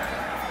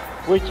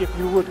 which if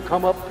you would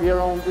come up here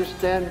on this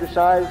stand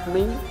beside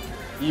me,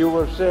 you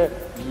will say,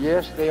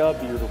 yes, they are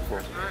beautiful.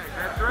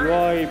 That's right. You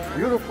are a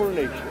beautiful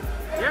nation.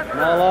 Yes, sir.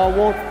 Now I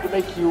want to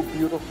make you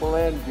beautiful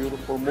and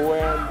beautiful more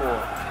and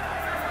more.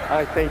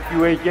 I thank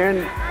you again,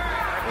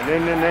 and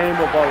in the name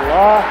of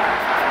Allah,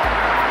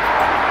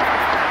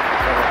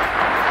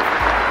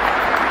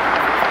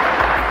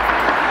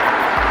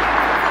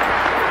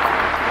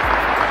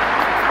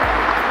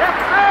 Yes,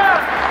 sir.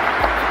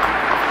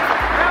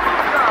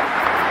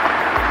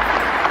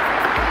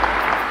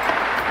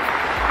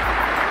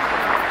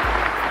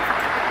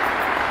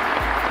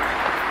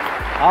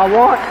 I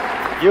want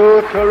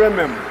you to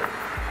remember,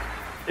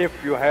 if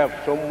you have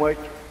so much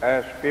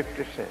as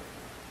 50 cents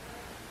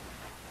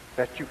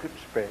that you could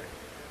spare,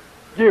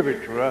 give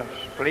it to us,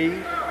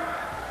 please,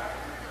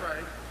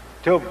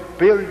 to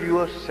build you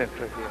a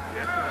center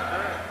here.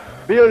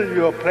 Build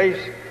you a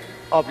place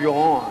of your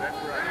own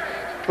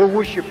to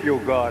worship your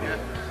God in.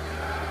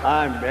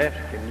 I'm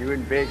asking you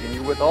and begging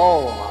you with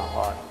all of my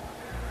heart.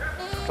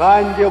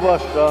 Try and give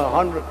us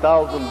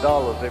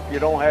 $100,000. If you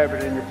don't have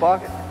it in your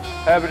pocket,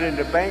 have it in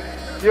the bank,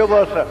 give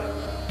us a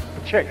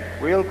check.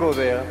 We'll go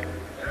there.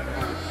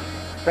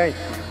 Thank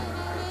you.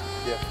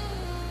 Yes.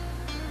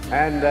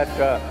 And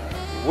that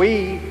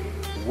we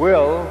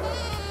will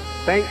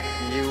thank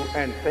you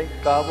and thank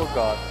our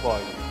God for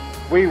you.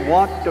 We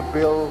want to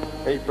build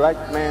a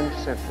black man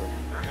center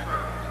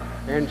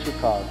in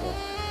Chicago.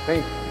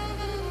 Thank you.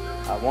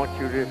 I want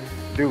you to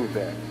do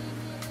that.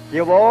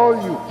 Give all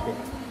you can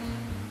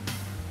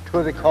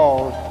to the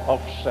cause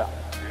of self.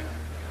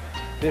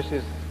 This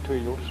is to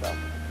yourself.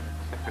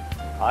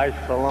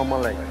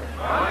 Assalamu alaikum.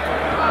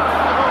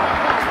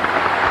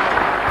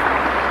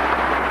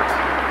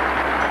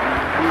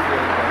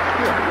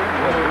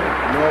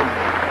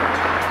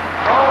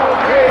 All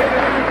praise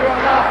is due to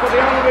Allah for the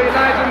Honorable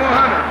Elijah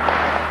Muhammad.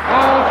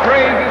 All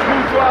praise is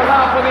due to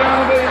Allah for the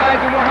Honorable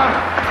Elijah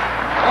Muhammad.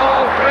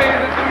 All praise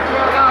is due to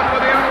Allah for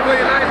the Honorable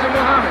Elijah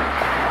Muhammad.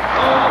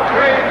 All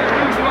praise is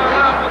due to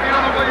Allah for the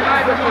Honorable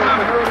Elijah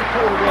Muhammad.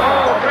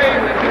 All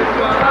praise is due to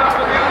Allah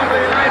for the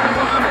Honorable Elijah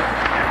Muhammad.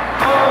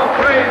 All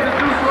praise is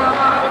due to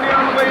Allah for the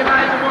Honorable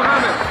Elijah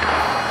Muhammad.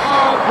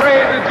 All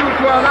praise is due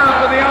to Allah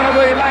for the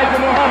Honorable Elijah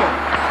Muhammad.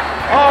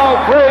 All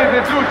praise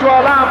is due to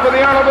Allah for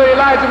the Honorable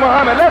Elijah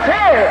Muhammad. Let's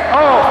hear it.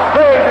 All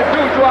praise is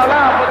due to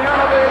Allah for the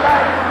Honorable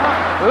Elijah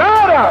Muhammad.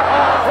 Louder.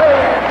 All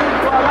praise is due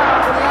to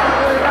Allah for the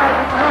Honorable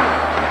Elijah Muhammad.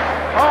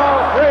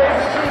 All praise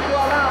is due to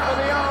Allah for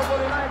the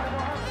Honorable Elijah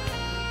Muhammad.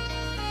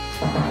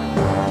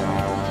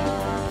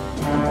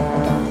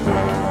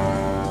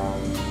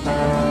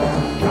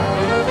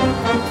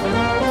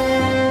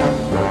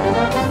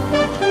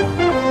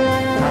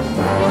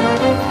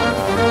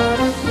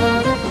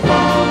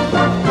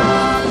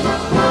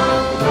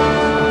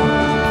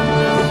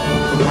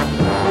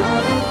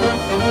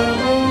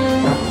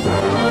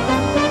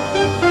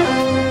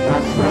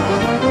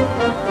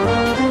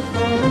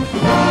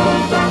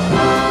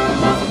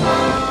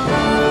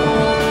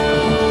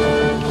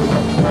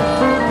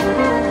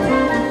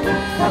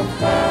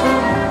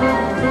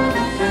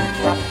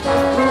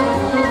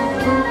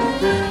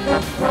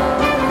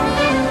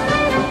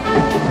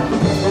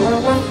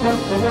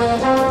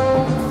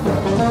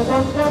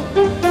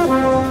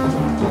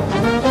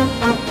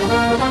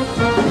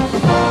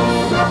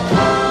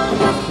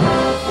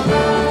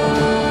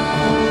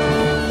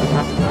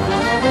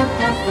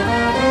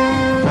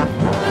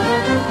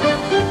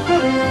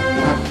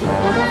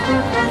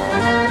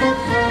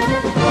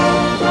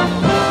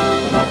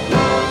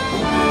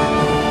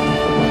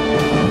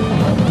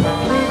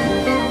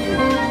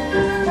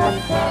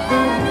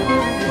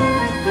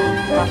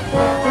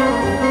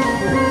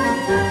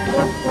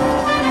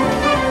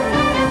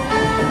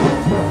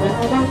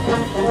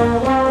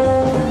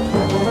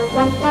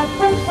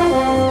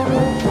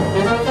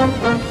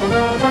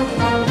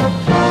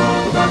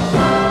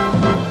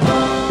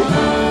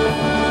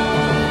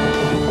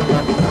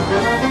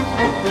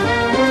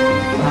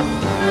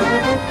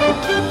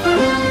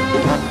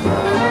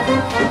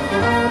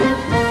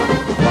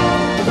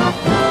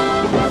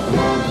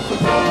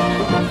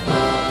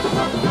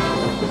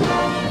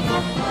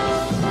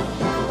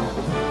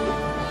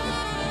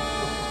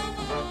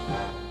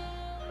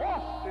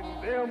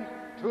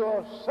 To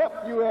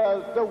accept you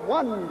as the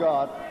one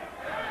God,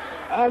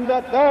 and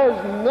that there's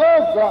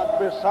no God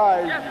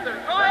besides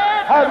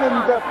having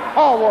the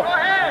power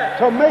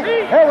to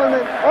make heaven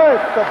and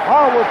earth the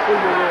power to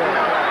your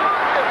will.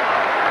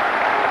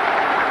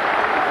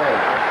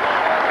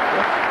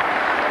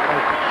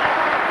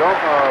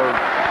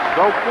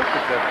 Don't push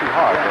yourself too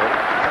hard, brother.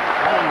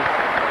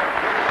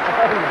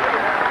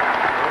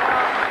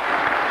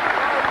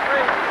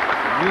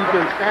 You've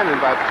been standing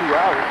about 2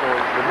 hours, so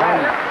the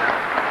morning.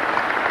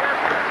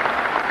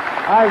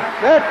 I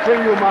said to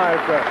you, my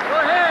brother,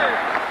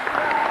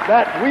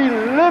 that we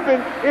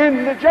living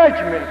in the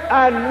judgment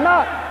and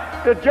not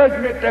the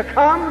judgment to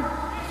come.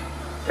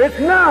 It's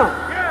now.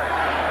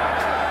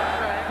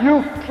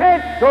 You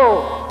can't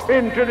go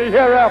into the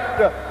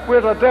hereafter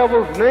with a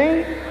devil's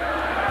name.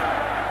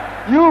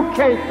 You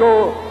can't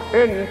go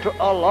into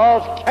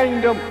Allah's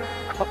kingdom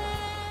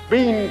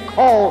being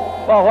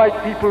called by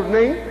white people's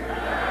name.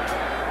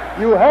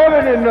 You have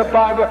it in the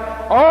Bible.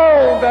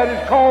 All that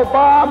is called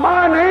by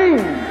my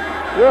name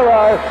will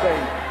I say.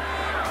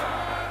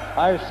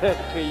 I said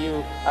to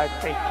you, I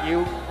thank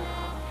you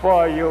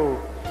for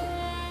your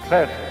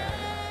presence.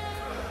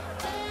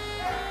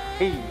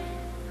 He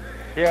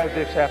here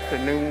this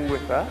afternoon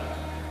with us.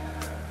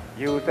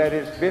 You that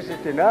is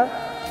visiting us,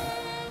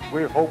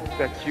 we hope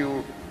that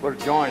you will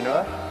join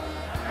us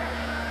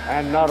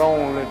and not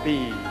only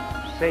be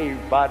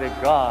saved by the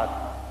God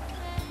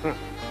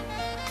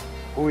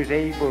who is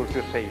able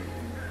to save.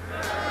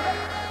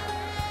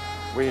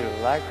 We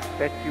like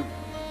that you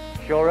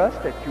show us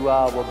that you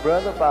are our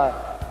brother by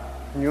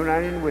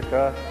uniting with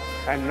us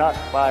and not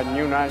by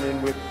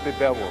uniting with the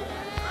devil.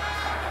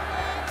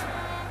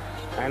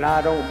 And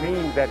I don't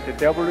mean that the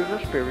devil is a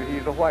spirit,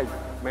 he's a white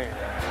man.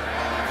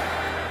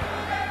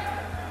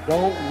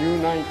 Don't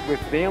unite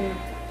with them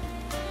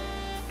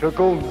to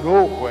go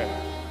nowhere.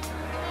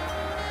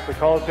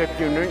 Because if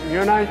you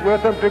unite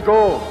with them to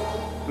go,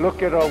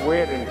 look at a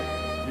wedding,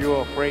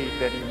 you're afraid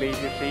that he may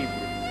deceive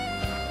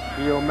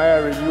you. He'll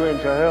marry you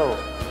into hell.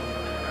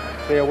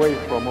 Stay away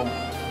from him.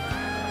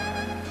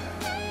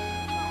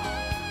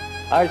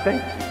 I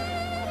thank you.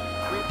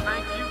 We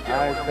thank you,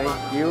 I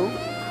thank you.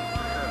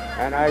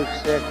 And I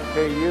said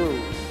to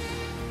you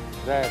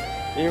that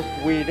if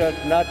we does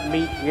not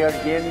meet here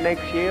again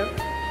next year,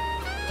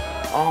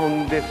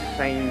 on this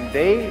same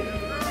day,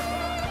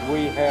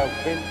 we have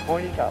been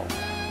pointed out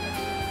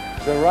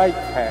the right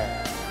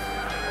path,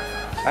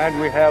 and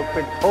we have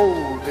been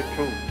told the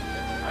truth.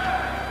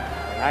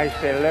 And I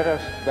say, let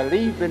us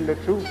believe in the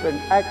truth and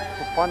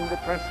act upon the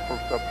principles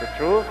of the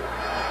truth.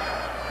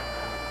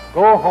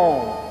 Go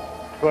home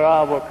to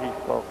our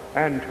people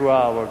and to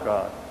our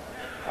God.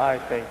 I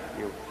thank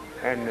you.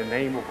 In the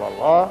name of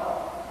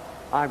Allah,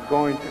 I'm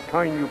going to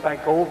turn you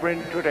back over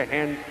into the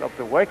hands of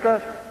the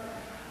workers,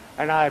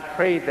 and I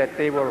pray that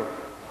they will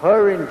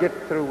hurry and get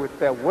through with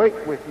their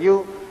work with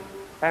you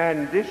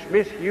and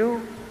dismiss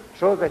you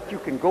so that you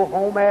can go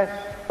home as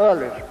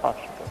early as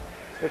possible.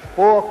 It's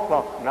 4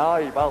 o'clock now,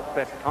 about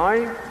that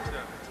time,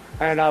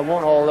 and I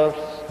want all of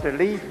us to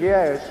leave here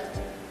as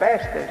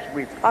fast as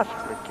we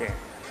possibly can.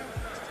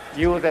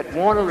 You that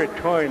want to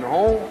return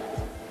home,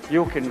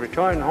 you can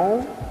return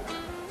home.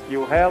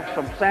 You have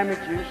some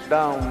sandwiches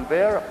down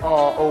there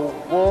or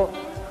over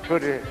to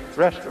the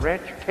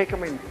restaurant. You take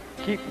them and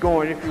keep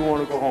going if you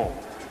want to go home.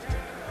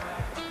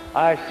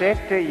 I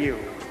said to you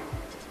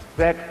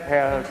that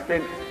has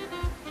been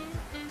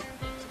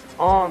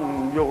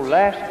on your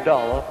last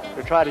dollar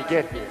to try to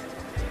get here.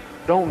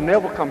 Don't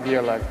never come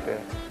here like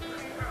that.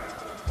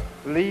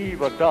 Leave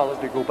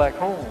 $1 to go back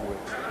home with.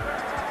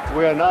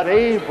 We are not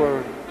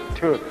able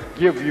to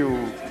give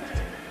you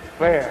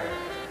fare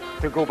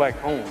to go back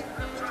home.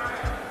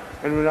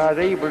 And we're not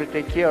able to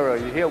take care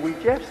of you here. We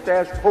just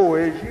as poor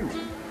as you.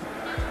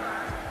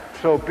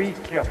 So be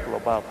careful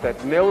about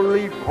that. Never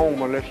leave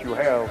home unless you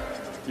have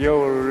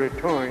your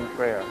return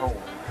fare home.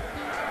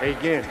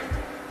 Again,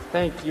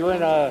 thank you,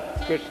 and I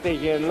could stay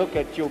here and look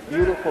at your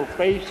beautiful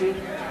faces,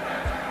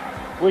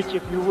 which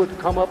if you would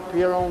come up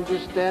here on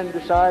this stand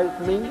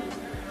beside me,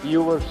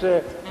 you will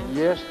say,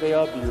 yes, they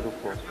are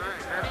beautiful.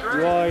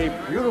 You are a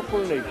beautiful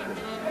nation.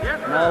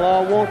 And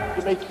Allah wants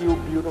to make you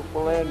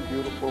beautiful and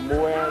beautiful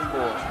more and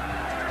more.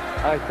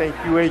 I thank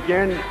you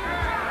again,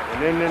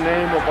 and in the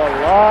name of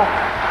Allah,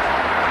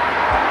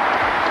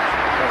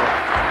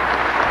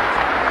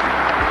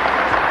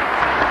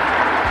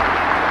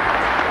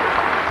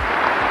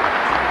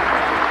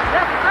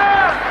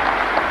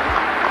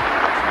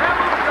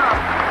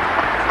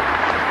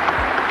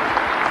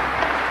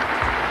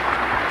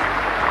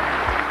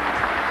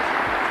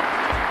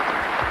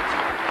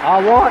 I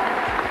want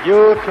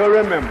you to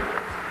remember,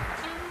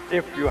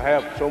 if you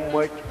have so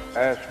much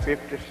as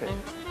 50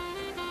 cents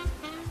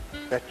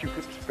that you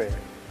could spare,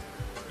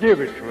 give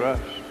it to us,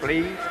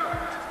 please,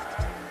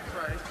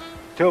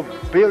 to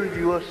build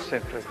you a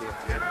center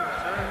here.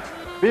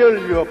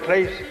 Build you a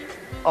place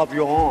of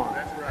your own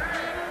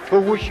to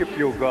worship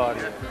your God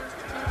in.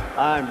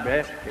 I'm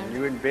asking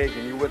you and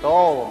begging you with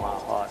all of my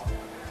heart.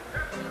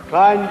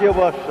 Try and give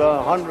us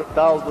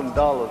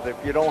 $100,000.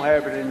 If you don't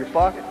have it in your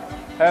pocket,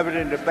 have it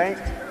in the bank,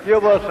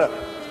 give us a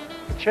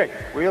check.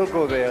 We'll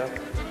go there.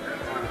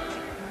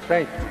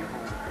 Thank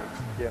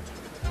you. Yes.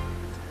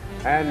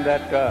 And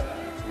that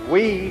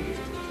we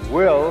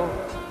will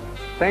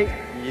thank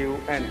you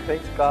and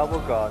thank our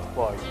God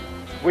for you.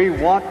 We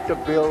want to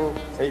build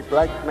a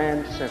black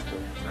man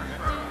center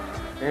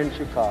in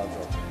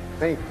Chicago.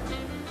 Thank you.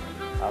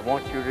 I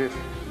want you to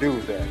do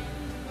that.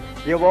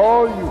 Give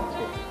all you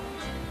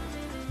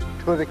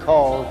can to the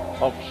cause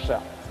of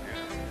self.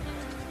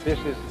 This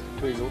is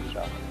to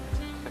yourself.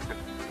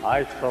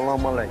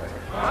 Assalamu alaikum.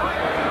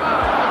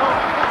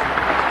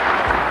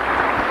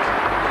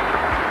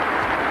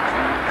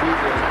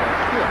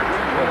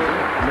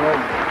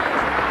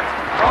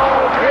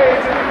 All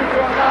praise is due to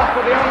Allah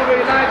for the Honorable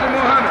Elijah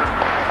Muhammad.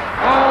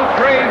 All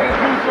praise is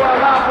due to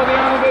Allah for the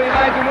Honorable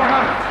Elijah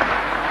Muhammad.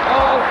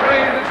 All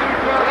praise is due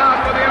to Allah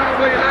for the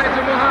Honorable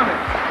Elijah Muhammad.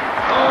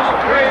 All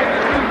praise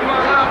is due to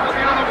Allah for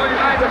the Honorable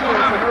Elijah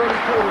Muhammad.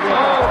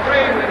 All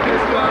praise is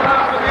due to Allah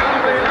for the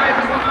Honorable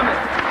Elijah Muhammad.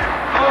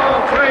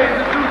 All praise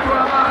is due to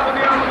Allah for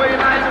the Honorable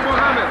Elijah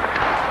Muhammad.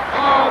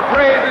 All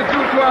praise is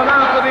due to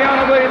Allah for the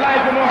Honorable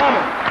Elijah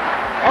Muhammad.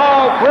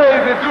 All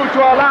praise is due to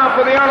Allah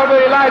for the Honorable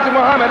Elijah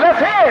Muhammad. Let's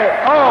hear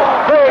it. All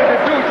praise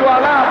is due to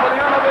Allah for the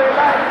Honorable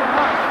Elijah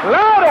Muhammad.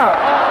 Louder.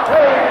 All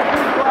praise is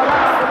due to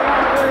Allah for the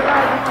Honorable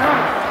Elijah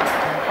Muhammad.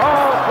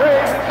 All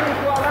praise is due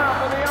to Allah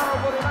for the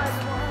Honorable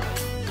Elijah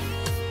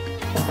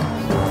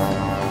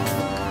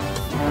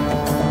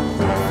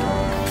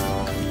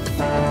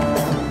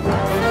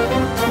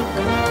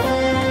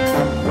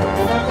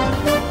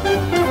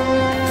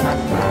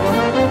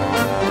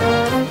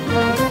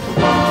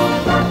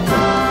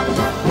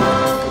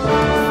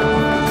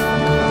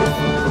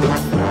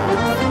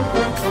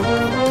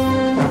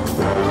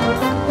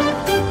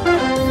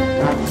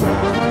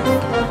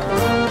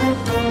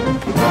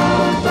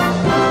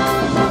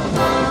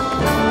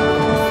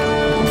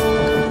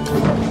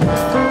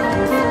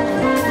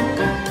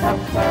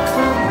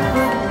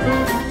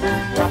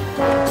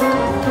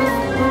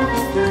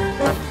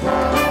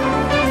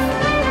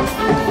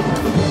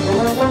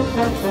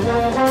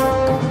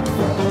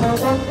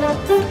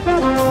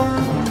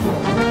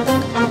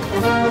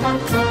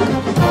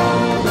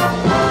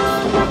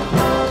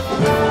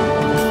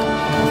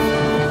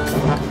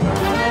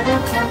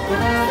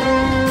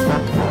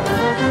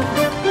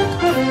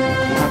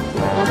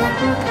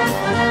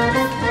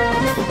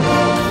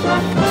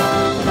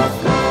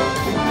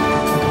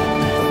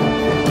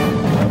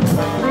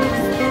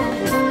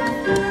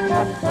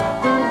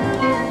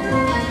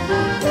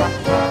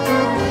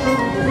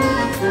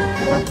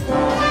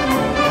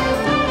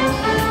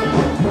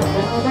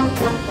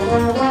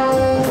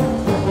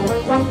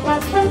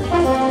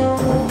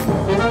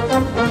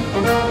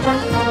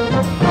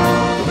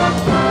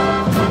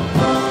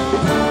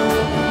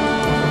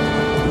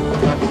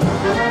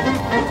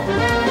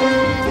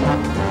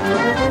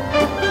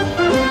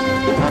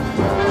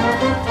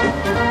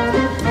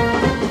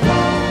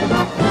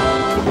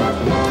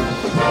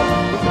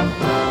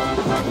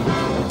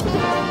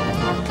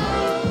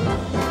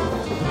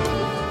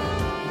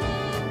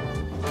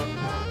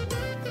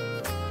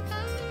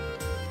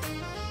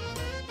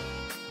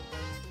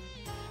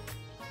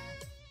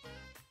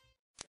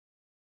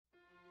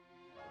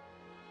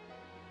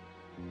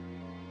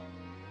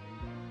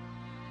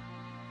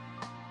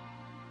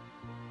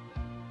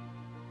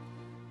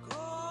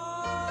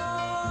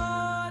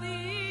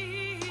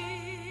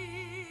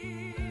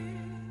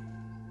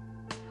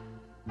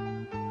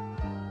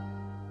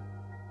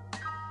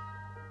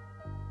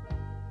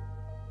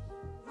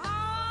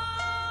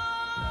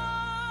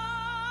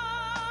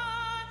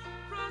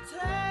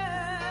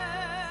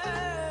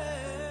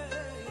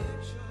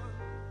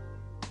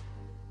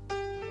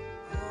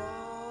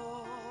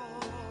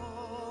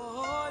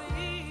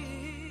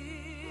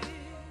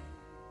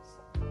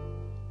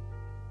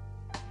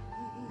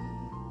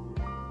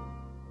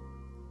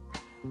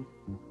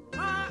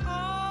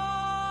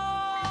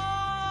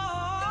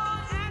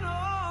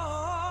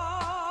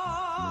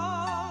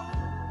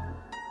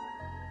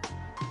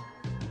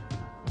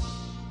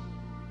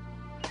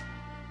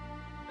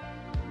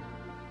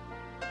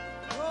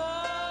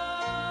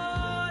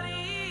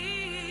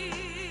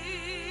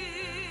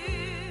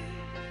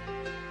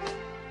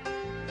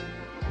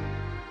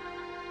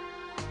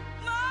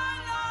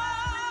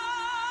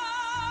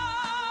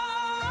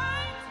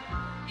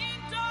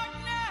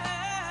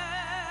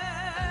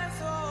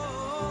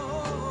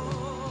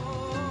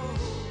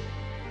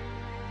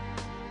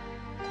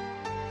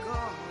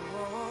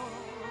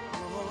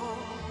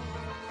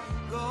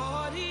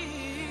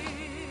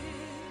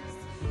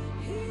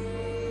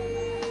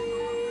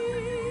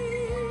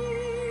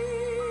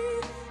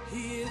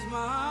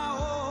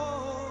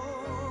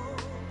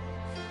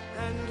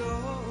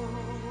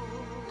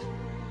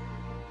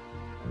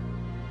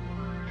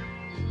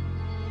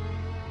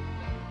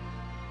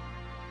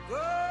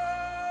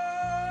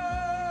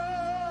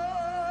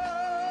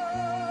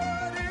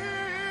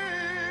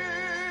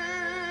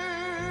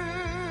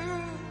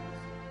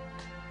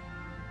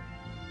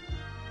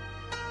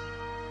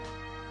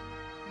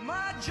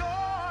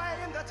joy.